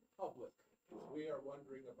of the public. We are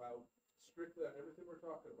wondering about, strictly on everything we're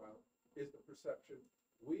talking about, is the perception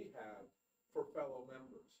we have for fellow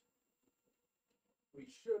members. We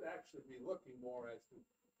should actually be looking more as to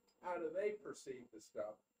how do they perceive the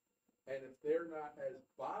stuff, and if they're not as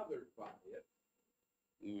bothered by it,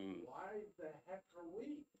 why the heck are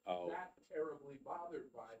we not terribly bothered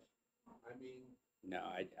by it? I mean, no,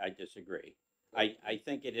 I disagree. I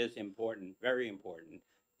think it is important, very important,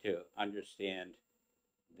 to understand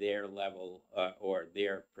their level or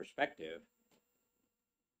their perspective,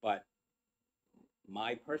 but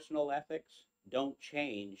my personal ethics don't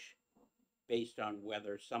change based on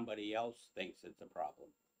whether somebody else thinks it's a problem.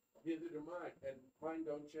 neither do mine, and mine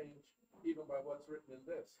don't change even by what's written in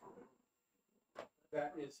this.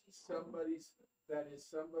 That is somebody's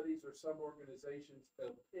or some organization's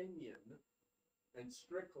opinion, and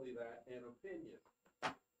strictly that, an opinion.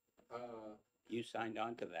 You signed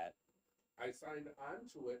on to that. I signed on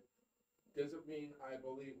to it, doesn't mean I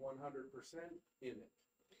believe 100% in it.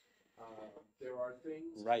 There are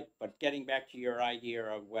things. Right, but getting back to your idea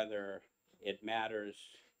of whether it matters,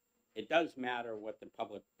 it does matter what the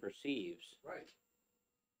public perceives. Right.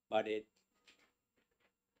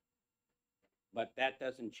 But that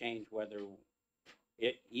doesn't change whether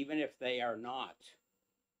even if they are not,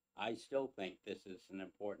 I still think this is an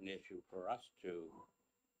important issue for us to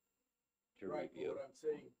Right, review. but what I'm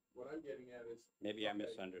saying, what I'm getting at is. Maybe I okay,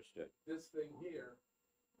 misunderstood. This thing here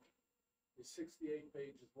is 68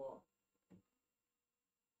 pages long.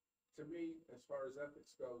 To me, as far as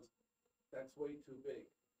ethics goes, that's way too big.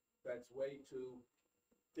 That's way too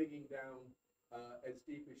digging down as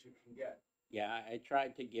deep as you can get. Yeah, I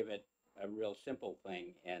tried to give it a real simple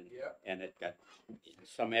thing, and Yep. and it got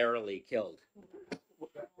summarily killed.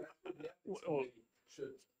 That's what the ethics committee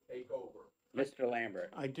should take over. Mr.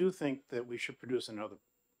 Lambert. I do think that we should produce another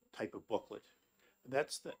type of booklet.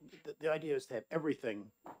 That's the idea is to have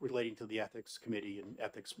everything relating to the ethics committee and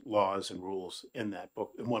ethics laws and rules in that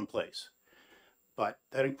book in one place. But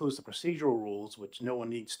that includes the procedural rules, which no one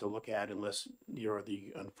needs to look at unless you're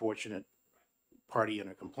the unfortunate party in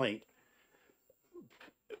a complaint.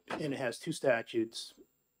 And it has 2 statutes,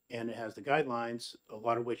 and it has the guidelines, a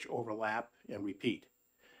lot of which overlap and repeat.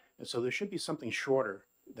 And so there should be something shorter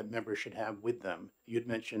that members should have with them. You'd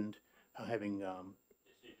mentioned having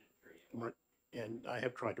and I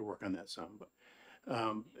have tried to work on that some,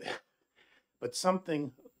 but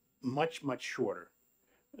something much, much shorter.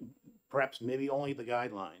 Perhaps maybe only the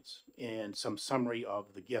guidelines and some summary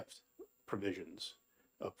of the gift provisions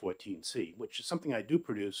of 14C, which is something I do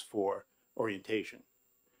produce for orientation.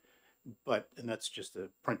 And that's just a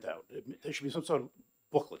printout. There should be some sort of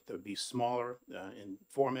booklet that would be smaller in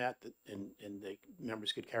format and the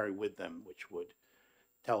members could carry with them, which would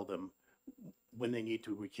tell them when they need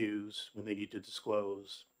to recuse, when they need to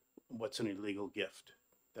disclose, what's an illegal gift,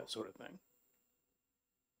 that sort of thing.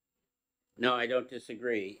 No, I don't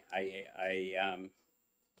disagree. I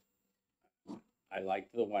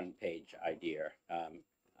liked the one-page idea.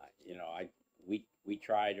 You know, we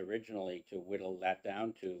tried originally to whittle that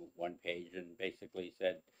down to one page and basically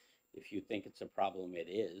said, if you think it's a problem, it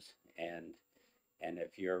is, and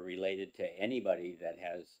if you're related to anybody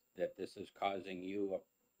that this is causing you a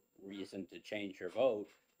reason to change your vote,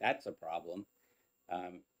 that's a problem.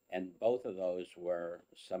 And both of those were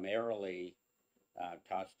summarily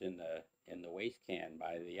tossed in the waste can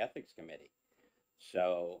by the ethics committee.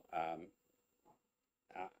 So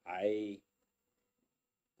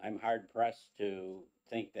I'm hard pressed to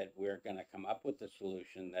think that we're going to come up with a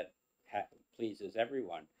solution that pleases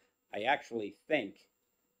everyone. I actually think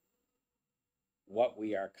what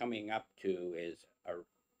we are coming up to is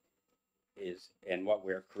and what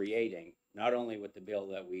we're creating, not only with the bill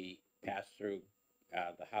that we passed through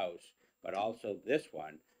the House, but also this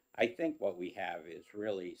one. I think what we have is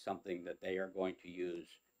really something that they are going to use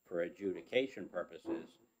for adjudication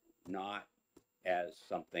purposes, not as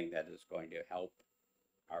something that is going to help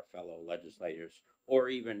our fellow legislators or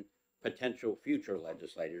even potential future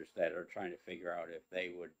legislators that are trying to figure out if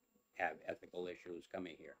they would have ethical issues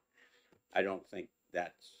coming here. I don't think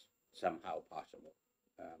that's somehow possible.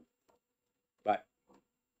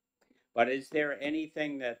 But is there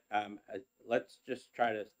anything that, let's just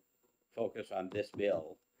try to focus on this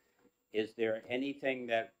bill. Is there anything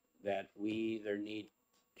that we either need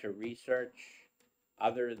to research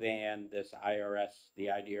other than this IRS, the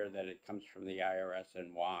idea that it comes from the IRS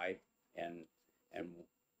and why, and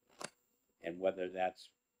whether that's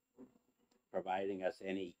providing us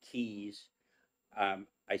any keys?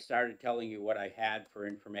 I started telling you what I had for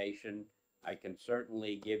information. I can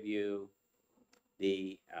certainly give you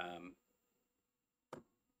the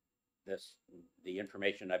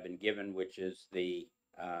information I've been given, which is the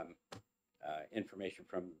information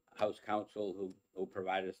from House Counsel who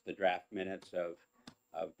provided us the draft minutes of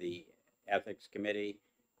the Ethics Committee.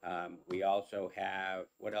 We also have,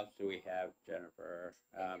 what else do we have, Jennifer?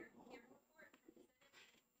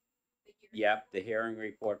 Yep, the hearing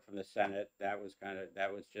report from the Senate. That was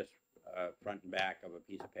just front and back of a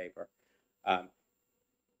piece of paper.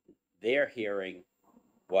 Their hearing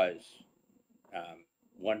was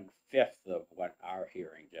 1/5 of what our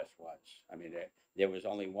hearing just was. I mean, there was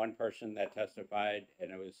only one person that testified,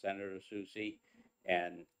 and it was Senator Soucy,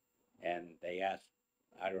 and they asked,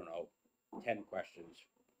 I don't know, 10 questions,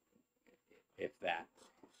 if that.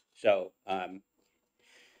 So I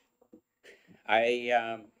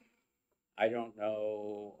don't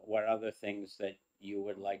know what other things that you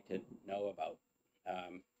would like to know about,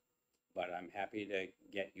 but I'm happy to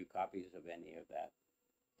get you copies of any of that.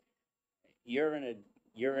 You're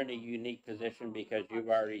in a unique position because you've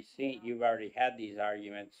already had these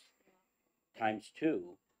arguments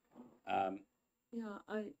 ×2. Yeah,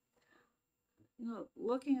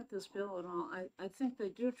 looking at this bill and all, I think they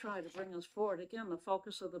do try to bring us forward. Again, the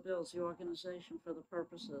focus of the bill is the organization for the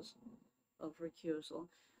purposes of recusal.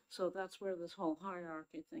 So that's where this whole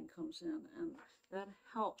hierarchy thing comes in, and that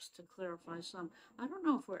helps to clarify some. I don't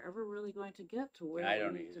know if we're ever really going to get to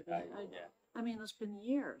where we need to be. I mean, it's been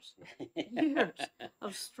years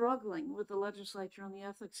of struggling with the legislature and the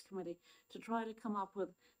ethics committee to try to come up with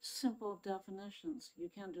simple definitions. You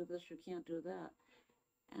can't do this, you can't do that.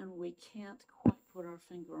 And we can't quite put our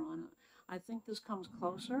finger on it. I think this comes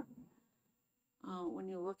closer when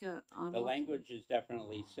you look at... the language is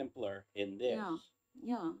definitely simpler in this.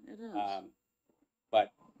 Yeah, it is.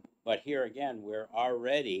 But here again, we're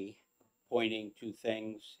already pointing to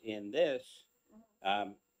things in this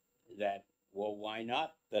that, well, why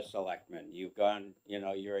not the selectmen? You've gone,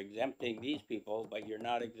 you're exempting these people, but you're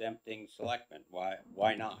not exempting selectmen.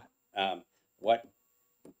 Why not? What?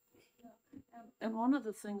 And one of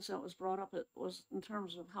the things that was brought up was in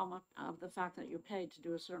terms of how much of the fact that you're paid to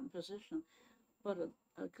do a certain position. But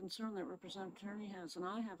a concern that Representative Tierney has, and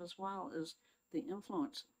I have as well, is the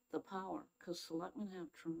influence, the power, because selectmen have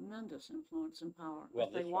tremendous influence and power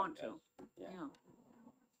if they want to. Yeah.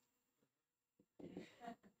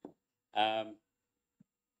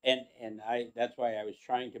 And that's why I was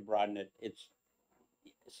trying to broaden it. It's,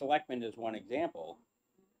 selectmen is one example.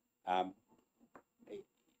 Um,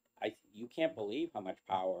 you can't believe how much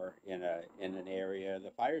power in an area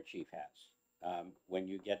the fire chief has. When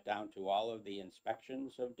you get down to all of the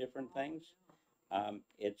inspections of different things,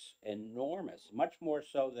 it's enormous, much more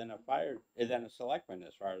so than a selectman,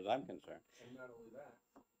 as far as I'm concerned. And not only that,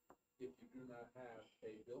 if you do not have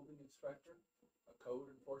a building inspector, a code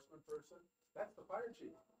enforcement person, that's the fire chief.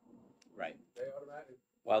 Right. They automatically.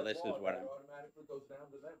 Well, this is what that automatically goes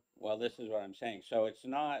down to them. Well, this is what I'm saying. So it's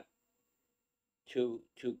not to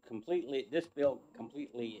completely, this bill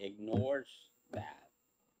completely ignores that.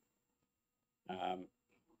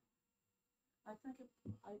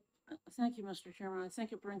 Thank you, Mr. Chairman. I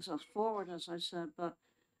think it brings us forward, as I said, but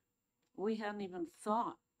we hadn't even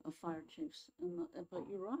thought of fire chiefs. But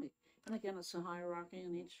you're right. And again, it's a hierarchy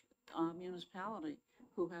in each municipality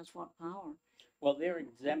who has what power. Well, they're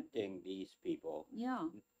exempting these people. Yeah.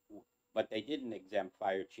 But they didn't exempt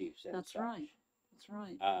fire chiefs and That's such. right. That's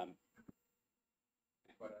right.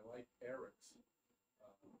 But I like Eric's,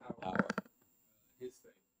 Power. his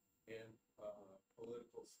thing, and,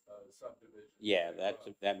 political, subdivision. Yeah,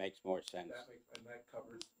 that makes more sense. That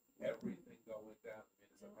covers everything going down, the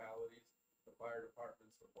municipalities, the fire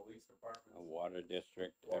departments, the police departments. A water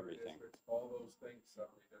district, water everything. districts, all those things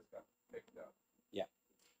suddenly just got picked up. Yeah.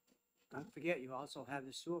 Don't forget, you also have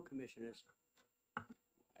the sewer commissioners.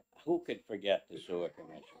 Who could forget the sewer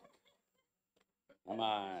commission? Come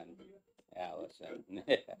on, Allison.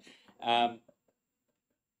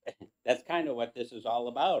 That's kind of what this is all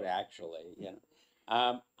about, actually, you know.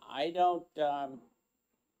 I don't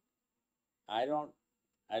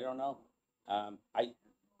know.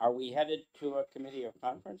 Are we headed to a committee or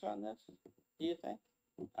conference on this, do you think?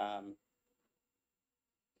 I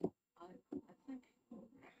think it's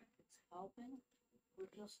helping. We're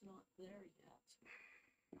just not there yet.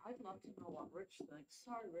 I'd love to know what Rich thinks.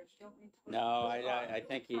 Sorry, Rich, don't mean to. No, I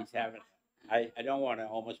think he's having, I don't want to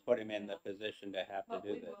almost put him in the position to have to But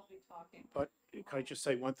do we this. will be talking. But can I just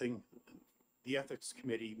say one thing? The Ethics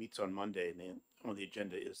Committee meets on Monday, and then on the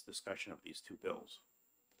agenda is discussion of these two bills,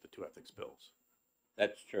 the two ethics bills.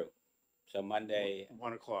 That's true. So Monday,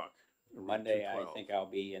 1 o'clock. Monday, I 2:12. think I'll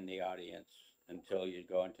be in the audience until you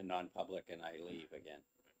go into non-public and I leave again.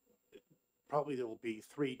 Probably there will be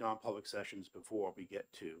 3 non-public sessions before we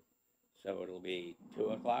get to. So it'll be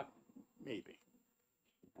 2 o'clock? Maybe.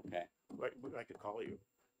 Okay. I could call you.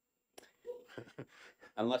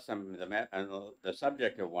 Unless I'm the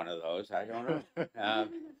subject of one of those, I don't know.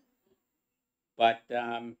 But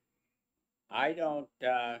I don't,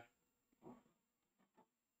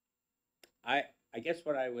 I guess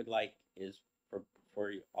what I would like is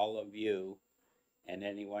for all of you and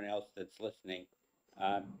anyone else that's listening,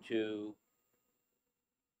 to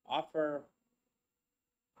offer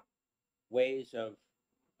ways of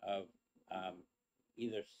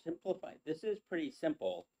either simplify. This is pretty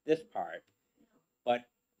simple, this part,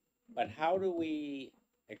 but how do we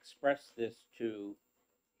express this to,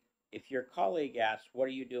 if your colleague asks, what are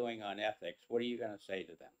you doing on ethics? What are you going to say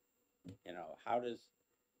to them? You know, how does,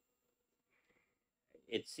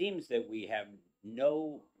 it seems that we have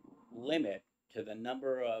no limit to the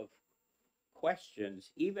number of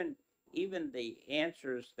questions, even the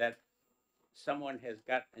answers that someone has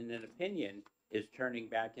got in an opinion is turning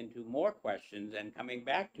back into more questions and coming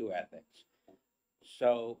back to ethics.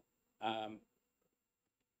 So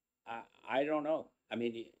I don't know. I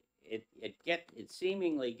mean, it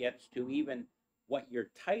seemingly gets to even what your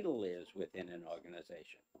title is within an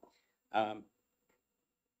organization.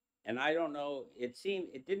 And I don't know, it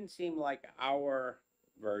didn't seem like our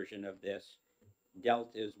version of this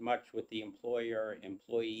dealt as much with the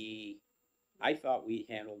employer-employee. I thought we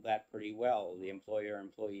handled that pretty well, the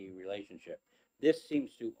employer-employee relationship. This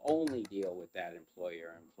seems to only deal with that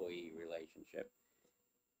employer-employee relationship,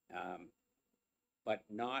 but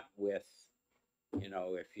not with, you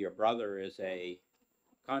know, if your brother is a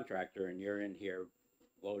contractor and you're in here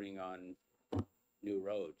voting on new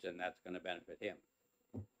roads and that's going to benefit him.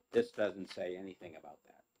 This doesn't say anything about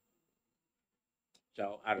that.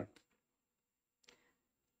 So I don't know.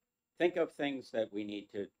 Think of things that we need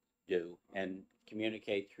to do and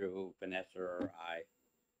communicate through Vanessa or I.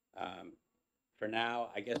 For now,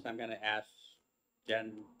 I guess I'm going to ask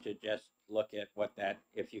Jen to just look at what that,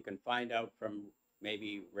 if you can find out from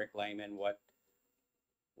maybe Rick Lehman what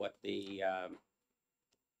the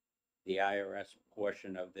IRS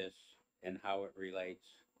portion of this and how it relates.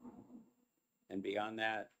 And beyond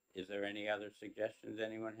that, is there any other suggestions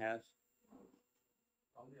anyone has?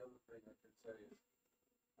 Only other thing I could say is,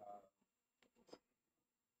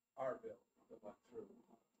 our bill that went through,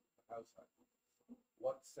 house height.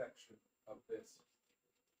 What section of this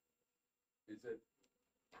is it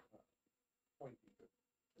pointing to?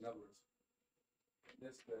 In other words,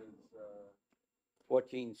 this is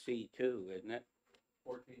 14C2, isn't it?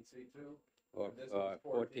 14C2, Or and this is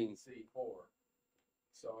 14? 14C4.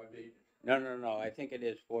 So I mean, No, I think it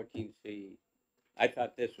is 14C. I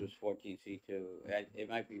thought this was 14C2. It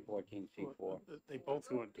might be 14C4. They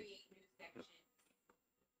both went.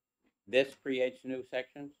 This creates new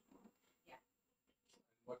sections?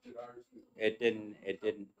 what did ours do? It didn't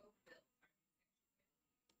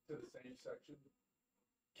To the same section,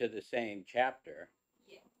 to the same chapter,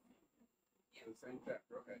 to the same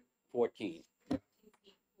chapter, okay. 14.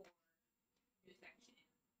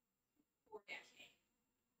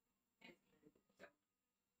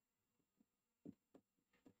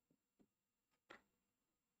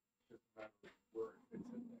 Just a matter of where it fits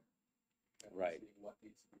in there. And Right. see what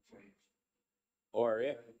needs to be changed. Or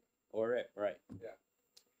if, Okay? right. Yeah.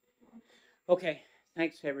 Okay,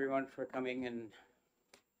 thanks everyone for coming, and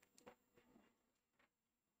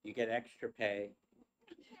you get extra pay.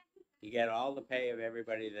 You get all the pay of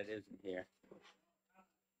everybody that isn't here.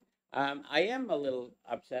 I am a little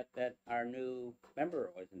upset that our new member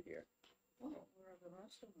wasn't here. Well, where are the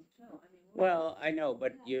rest of them too? I mean. Well, I know,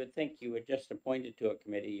 but you'd think you were just appointed to a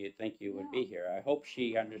committee, you'd think you would be here. I hope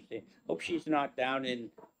she understands, hope she's not down in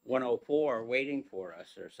 104 waiting for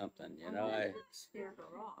us or something, you know? Scare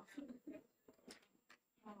her off.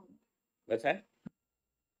 What's that?